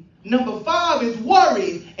timidity. Number 5 is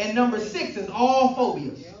worry. And number 6 is all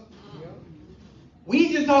phobias.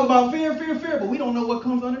 We just talk about fear, but we don't know what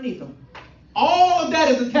comes underneath them. All of that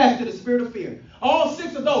is attached to the spirit of fear. All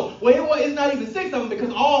 6 of those. Well, it's not even 6 of them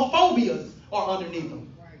because all phobias are underneath them.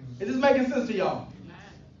 Is this making sense to y'all?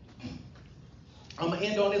 I'm going to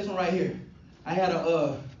end on this one right here. I have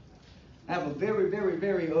a very, very,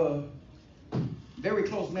 very, very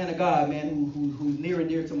close man of God, man, who's near and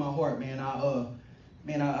dear to my heart, man. I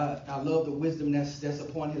love the wisdom that's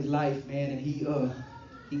upon his life, man. And he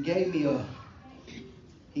gave me a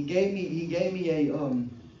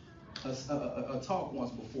talk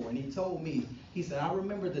once before, and he told me, he said, I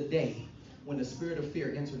remember the day when the spirit of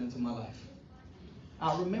fear entered into my life.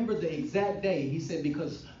 I remember the exact day, he said,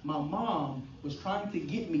 because my mom was trying to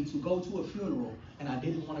get me to go to a funeral, and I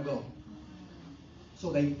didn't want to go.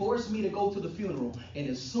 So they forced me to go to the funeral. And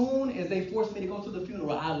as soon as they forced me to go to the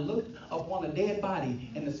funeral, I looked upon a dead body,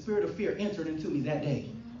 and the spirit of fear entered into me that day.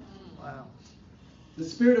 Wow. The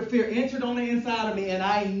spirit of fear entered on the inside of me, and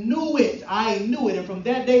I knew it. And from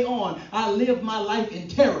that day on, I lived my life in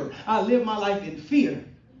terror. I lived my life in fear.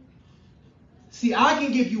 See, I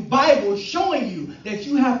can give you Bibles showing you that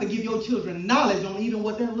you have to give your children knowledge on even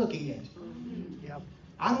what they're looking at. Yep.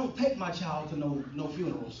 I don't take my child to no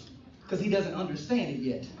funerals because he doesn't understand it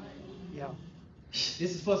yet. Yep. This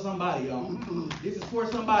is for somebody, y'all. This is for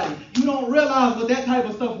somebody. You don't realize what that type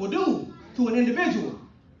of stuff will do to an individual.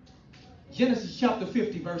 Genesis chapter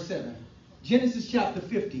 50, verse 7. Genesis chapter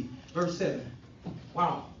 50, verse 7.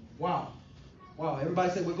 Wow. Everybody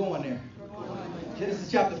say we're going there. Genesis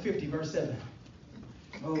chapter 50, verse 7.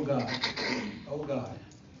 Oh God.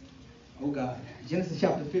 Genesis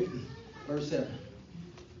chapter 50, verse 7.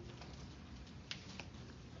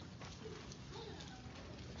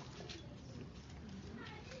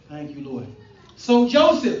 Thank you, Lord. So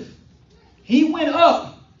Joseph, he went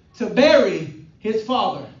up to bury his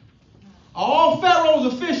father. All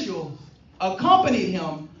Pharaoh's officials accompanied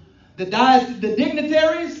him, the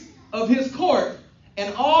dignitaries of his court,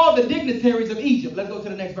 and all the dignitaries of Egypt. Let's go to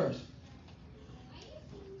the next verse.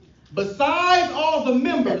 Besides all the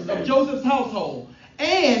members of Joseph's household,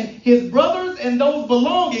 and his brothers and those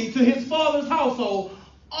belonging to his father's household,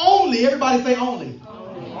 only, everybody say only.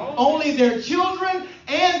 Only their children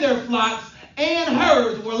and their flocks and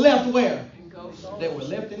herds were left where? They were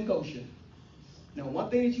left in Goshen. Now, one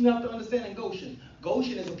thing that you have to understand in Goshen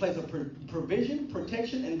is a place of provision,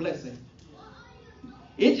 protection, and blessing.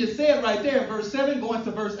 It just said right there in verse 7 going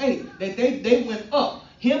to verse 8 that they went up.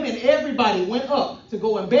 Him and everybody went up to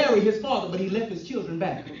go and bury his father, but he left his children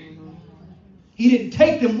back. He didn't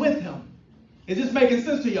take them with him. Is this making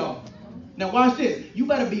sense to y'all? Now watch this. You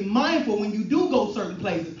better be mindful when you do go certain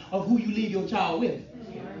places of who you leave your child with.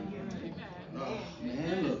 Oh,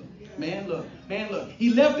 man, look.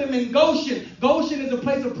 He left them in Goshen. Goshen is a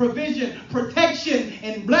place of provision, protection,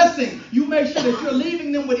 and blessing. You make sure that you're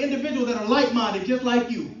leaving them with individuals that are like-minded, just like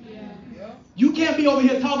you. You can't be over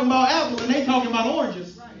here talking about apples and they talking about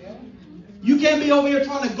oranges. You can't be over here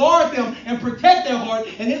trying to guard them and protect their heart,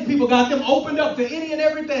 and these people got them opened up to any and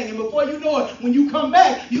everything. And before you know it, when you come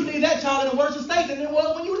back, you leave that child in a worse state than it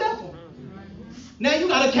was when you left them. Now you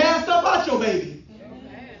got to cast up out your baby.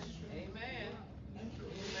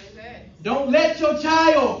 Don't let your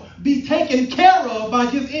child be taken care of by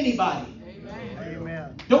just anybody.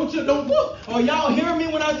 Amen. Don't look. Oh, y'all hear me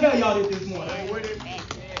when I tell y'all this morning.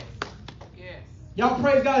 Y'all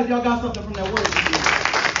praise God if y'all got something from that word.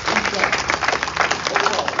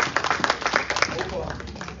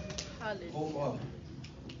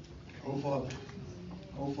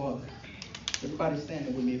 Oh, Father. Everybody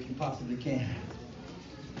standing with me if you possibly can.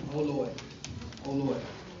 Oh, Lord.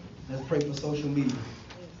 Let's pray for social media.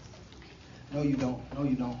 No, you don't.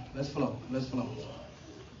 Let's flow. Let's flow.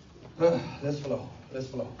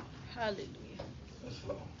 Hallelujah. Let's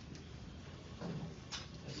flow.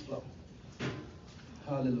 Let's flow.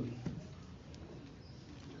 Hallelujah.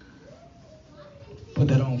 Put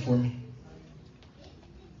that on for me.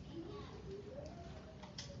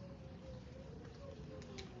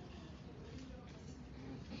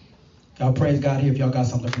 Y'all praise God here if y'all got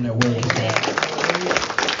something from that word.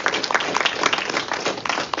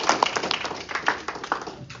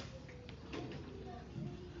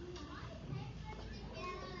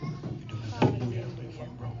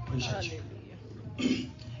 Appreciate you.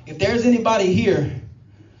 If there's anybody here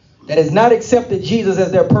that has not accepted Jesus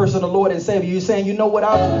as their personal Lord and Savior, you're saying, you know what,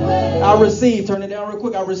 I received, turn it down real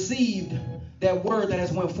quick, I received that word that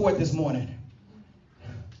has went forth this morning.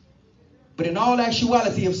 But in all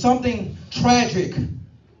actuality, if something tragic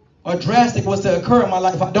or drastic was to occur in my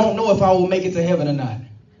life, I don't know if I will make it to heaven or not.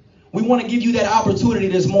 We want to give you that opportunity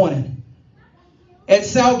this morning. At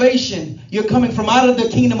salvation, you're coming from out of the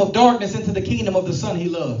kingdom of darkness into the kingdom of the Son he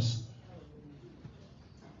loves.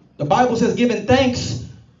 The Bible says, giving thanks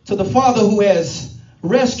to the Father who has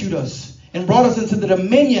rescued us and brought us into the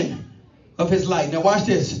dominion of his light. Now watch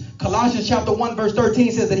this. Colossians chapter 1 verse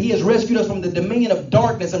 13 says that he has rescued us from the dominion of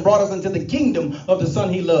darkness and brought us into the kingdom of the Son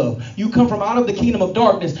he loved. You come from out of the kingdom of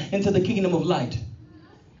darkness into the kingdom of light.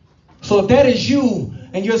 So if that is you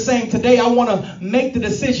and you're saying today I want to make the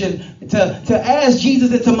decision to ask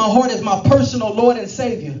Jesus into my heart as my personal Lord and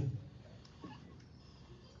Savior.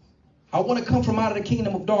 I want to come from out of the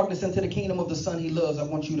kingdom of darkness into the kingdom of the Son he loves. I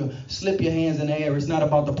want you to slip your hands in the air. It's not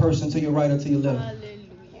about the person to your right or to your left.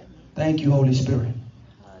 Hallelujah. Thank you, Holy Spirit.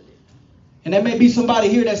 And there may be somebody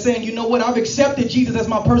here that's saying, you know what, I've accepted Jesus as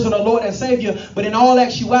my personal Lord and Savior, but in all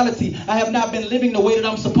actuality, I have not been living the way that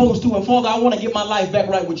I'm supposed to. And Father, I want to get my life back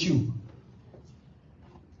right with you.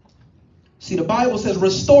 See, the Bible says,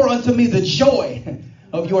 restore unto me the joy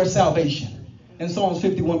of your salvation. In Psalms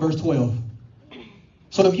 51 verse 12.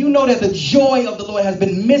 So if you know that the joy of the Lord has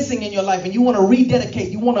been missing in your life and you want to rededicate,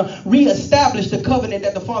 you want to reestablish the covenant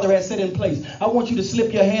that the Father has set in place, I want you to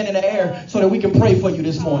slip your hand in the air so that we can pray for you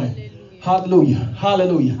this morning. Hallelujah.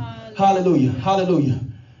 Hallelujah. Hallelujah. Hallelujah.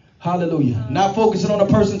 Hallelujah. Not focusing on a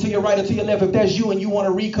person to your right or to your left. If that's you and you want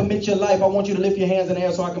to recommit your life, I want you to lift your hands in the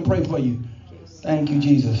air so I can pray for you. Thank you,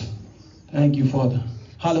 Jesus. Thank you, Father.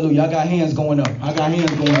 Hallelujah. I got hands going up. I got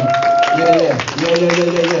hands going up. Yeah.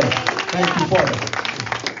 Thank you, Father.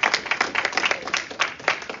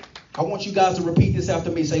 I want you guys to repeat this after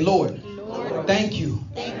me. Say, Lord, thank you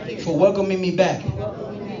for welcoming me back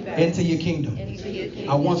into your kingdom.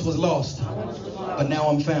 I once was lost, but now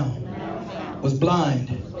I'm found. Was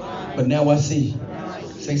blind, but now I see.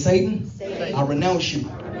 Say, Satan, I renounce you.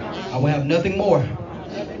 I will have nothing more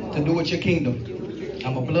to do with your kingdom.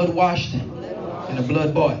 I'm a blood washed and a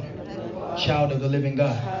blood bought child of the living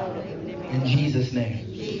God. In Jesus' name.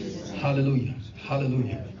 Hallelujah.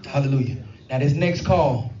 Hallelujah. Hallelujah. Now this next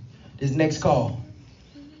call.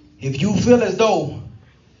 If you feel as though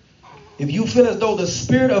the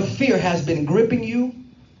spirit of fear has been gripping you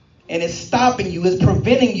and it's stopping you, it's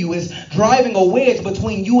preventing you, it's driving a wedge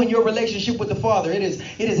between you and your relationship with the Father. It is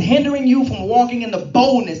hindering you from walking in the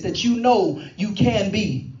boldness that you know you can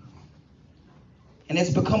be. And it's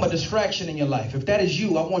become a distraction in your life. If that is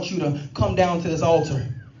you, I want you to come down to this altar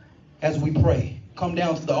as we pray. Come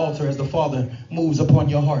down to the altar as the Father moves upon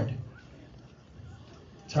your heart.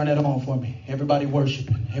 Turn that on for me. Everybody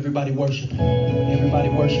worshiping. Everybody worshiping. Everybody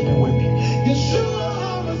worshiping with me.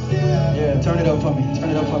 Yeah, turn it up for me. Turn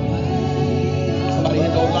it up for me. Somebody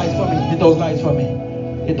hit those lights for me. Hit those lights for me.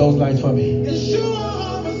 Hit those lights for me.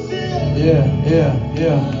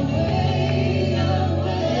 Yeah.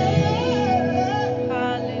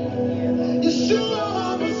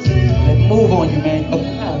 Let me move on you, man. Oh,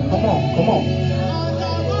 come on.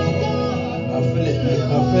 I feel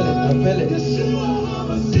it.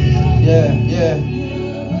 Yeah.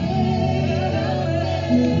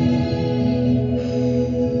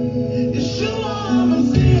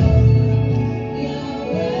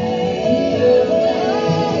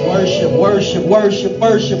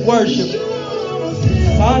 Worship.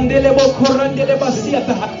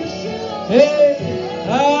 Hey.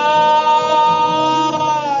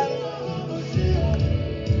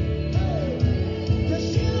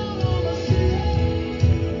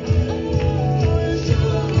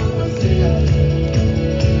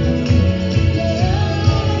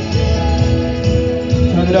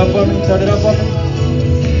 Turn it up for me.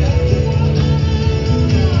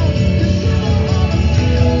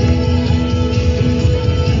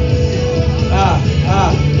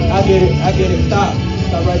 I get it.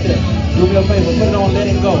 Stop right there. Do me a favor. Put it on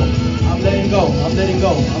letting go. I'm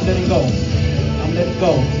letting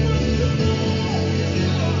go.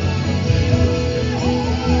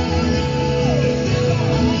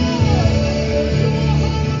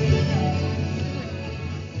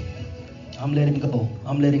 I'm letting go.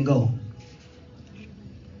 I'm letting go.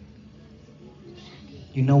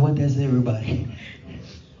 You know what? That's everybody.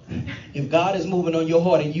 If God is moving on your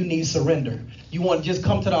heart and you need surrender, you want to just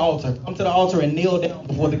come to the altar. Come to the altar and kneel down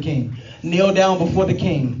before the King. Kneel down before the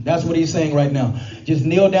King. That's what he's saying right now. Just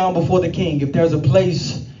kneel down before the King. If there's a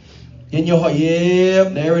place in your heart,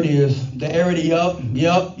 yep, there it is. There it is. Yep,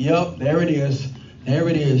 there it is. There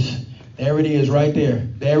it is. There it is right there.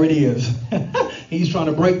 There it is. He's trying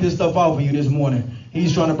to break this stuff off of you this morning.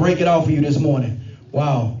 He's trying to break it off of you this morning.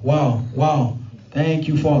 Wow. Thank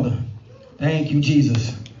you, Father. Thank you,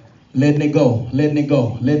 Jesus. Letting it go. Letting it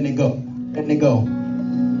go. Letting it go. Letting it go.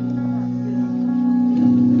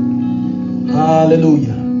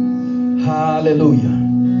 Hallelujah. Hallelujah.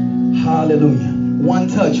 Hallelujah. One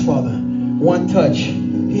touch, Father. One touch.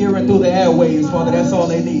 Here and through the airwaves, Father. That's all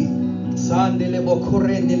they need.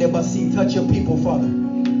 Touch your people, Father.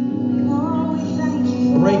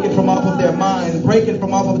 Break it from off of their minds. Break it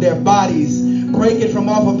from off of their bodies. Break it from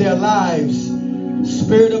off of their lives.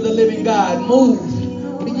 Spirit of the living God, move.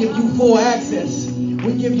 We give you full access.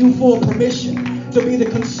 We give you full permission to be the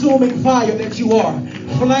consuming fire that you are.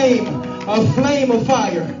 Flame, a flame of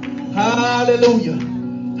fire. Hallelujah.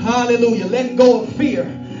 Hallelujah. Letting go of fear.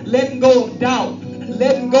 Letting go of doubt.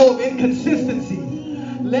 Letting go of inconsistency.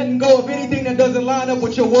 Letting go of anything that doesn't line up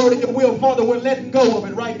with your word and your will. Father, we're letting go of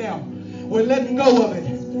it right now. We're letting go of it.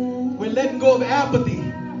 We're letting go of apathy.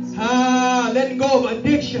 Letting go of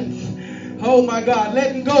addictions. Oh my God,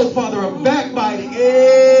 letting go, Father, of backbiting.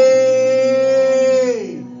 Hey.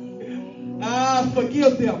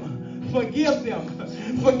 Forgive them. Forgive them.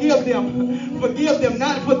 Forgive them. Forgive them.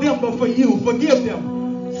 Not for them, but for you. Forgive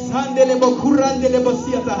them.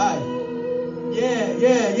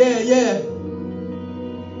 Yeah.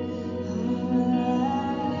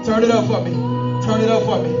 Turn it up for me. Turn it up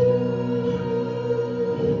for me.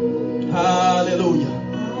 Hallelujah.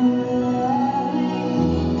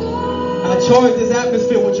 I charge this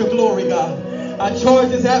atmosphere with your glory, God. I charge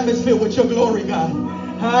this atmosphere with your glory, God.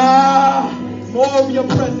 More of your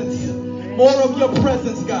presence. More of your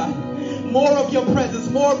presence, God. More of your presence.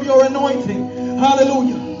 More of your anointing.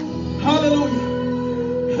 Hallelujah. Hallelujah.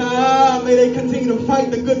 May they continue to fight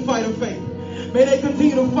the good fight of faith. May they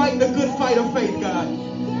continue to fight the good fight of faith, God.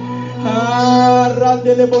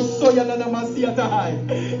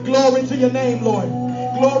 Glory to your name, Lord.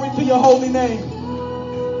 Glory to your holy name.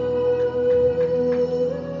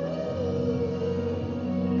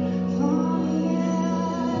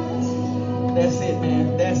 That's it,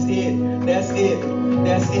 man. That's it. That's it.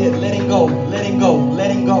 That's it. Letting go. Letting go.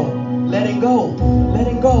 Letting go. Letting go.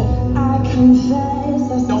 Letting go.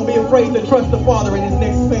 Don't be afraid to trust the Father in his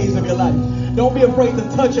next phase of your life. Don't be afraid to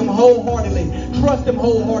touch him wholeheartedly. Trust him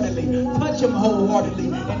wholeheartedly. Touch him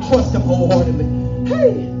wholeheartedly and trust him wholeheartedly.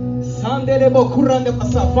 Hey!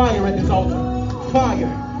 Fire at this altar. Fire.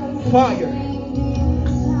 Fire.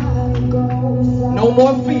 No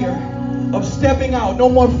more fear of stepping out. No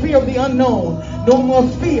more fear of the unknown. No more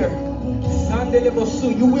fear.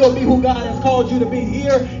 You will be who God has called you to be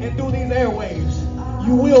here and through these airwaves.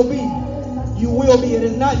 You will be. You will be. It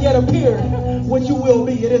has not yet appeared what you will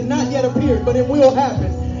be. It has not yet appeared, but it will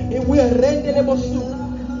happen. It will.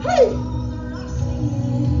 Hey!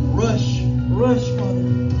 Rush, Father.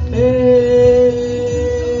 Hey!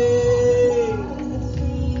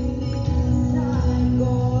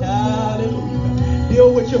 Hallelujah.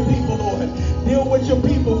 Deal with your people, Lord. Deal with your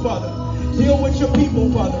people, Father. Deal with your people,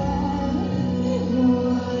 Father.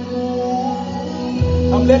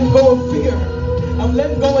 I'm letting go of fear. I'm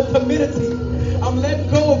letting go of timidity. I'm letting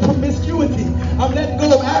go of promiscuity. I'm letting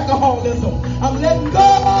go of alcoholism. I'm letting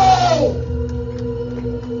go.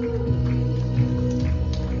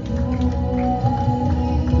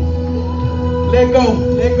 Let go.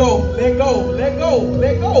 Let go. Let go. Let go.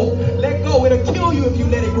 Let go. Let go. It'll kill you if you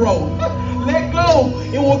let it grow. Let go.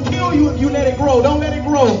 It will kill you if you let it grow. Don't let it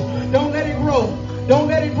grow. Don't let it grow. Don't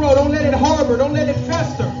let it grow. Don't let it harbor. Don't let it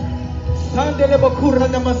fester.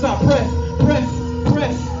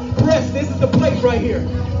 Press. This is the place right here.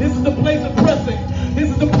 This is the place of pressing. This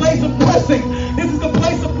is the place of pressing. This is the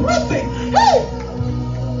place of pressing. Hey!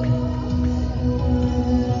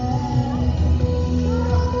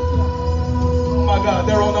 Oh my God,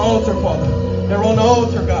 they're on the altar, Father. They're on the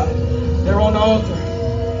altar, God. They're on the altar.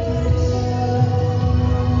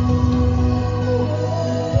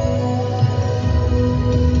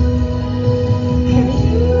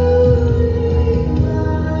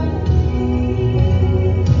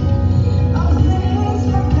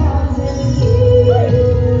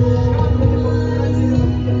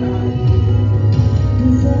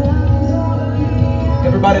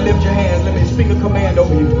 Everybody lift your hands. Let me speak a command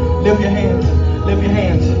over you. Lift your hands.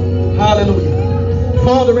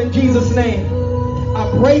 Jesus' name,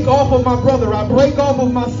 I break off of my brother. I break off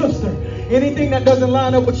of my sister. Anything that doesn't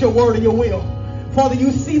line up with your word or your will. Father,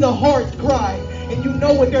 you see the heart's cry, and you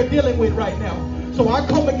know what they're dealing with right now. So I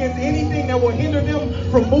come against anything that will hinder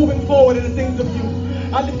them from moving forward in the things of you.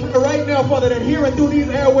 I declare right now, Father, that hearing through these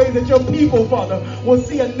airways that your people, Father, will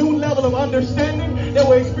see a new level of understanding, that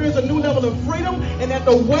will experience a new level of freedom, and that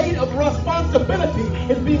the weight of responsibility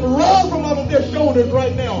is being rolled from off of their shoulders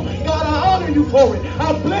right now. God, I honor you for it.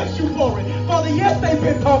 I bless you for it. Father, yes, they've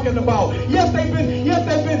been talking about. Yes, they've been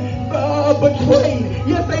betrayed.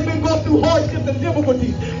 Yes, they've been going through hardships and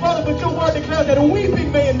difficulties. Father, but your word declares that a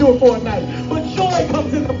weeping may endure for a night, but joy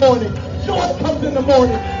comes in the morning. Joy comes in the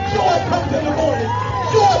morning. Joy comes in the morning.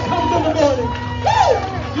 Joy comes in the morning. Woo!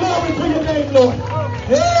 Glory to your name, Lord.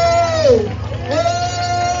 Hey!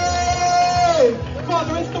 Hey!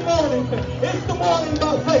 Father, it's the morning. It's the morning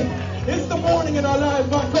by faith. It's the morning in our lives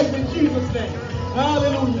by faith in Jesus' name.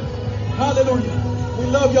 Hallelujah. Hallelujah. We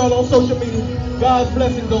love y'all on social media. God's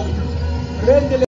blessings over you.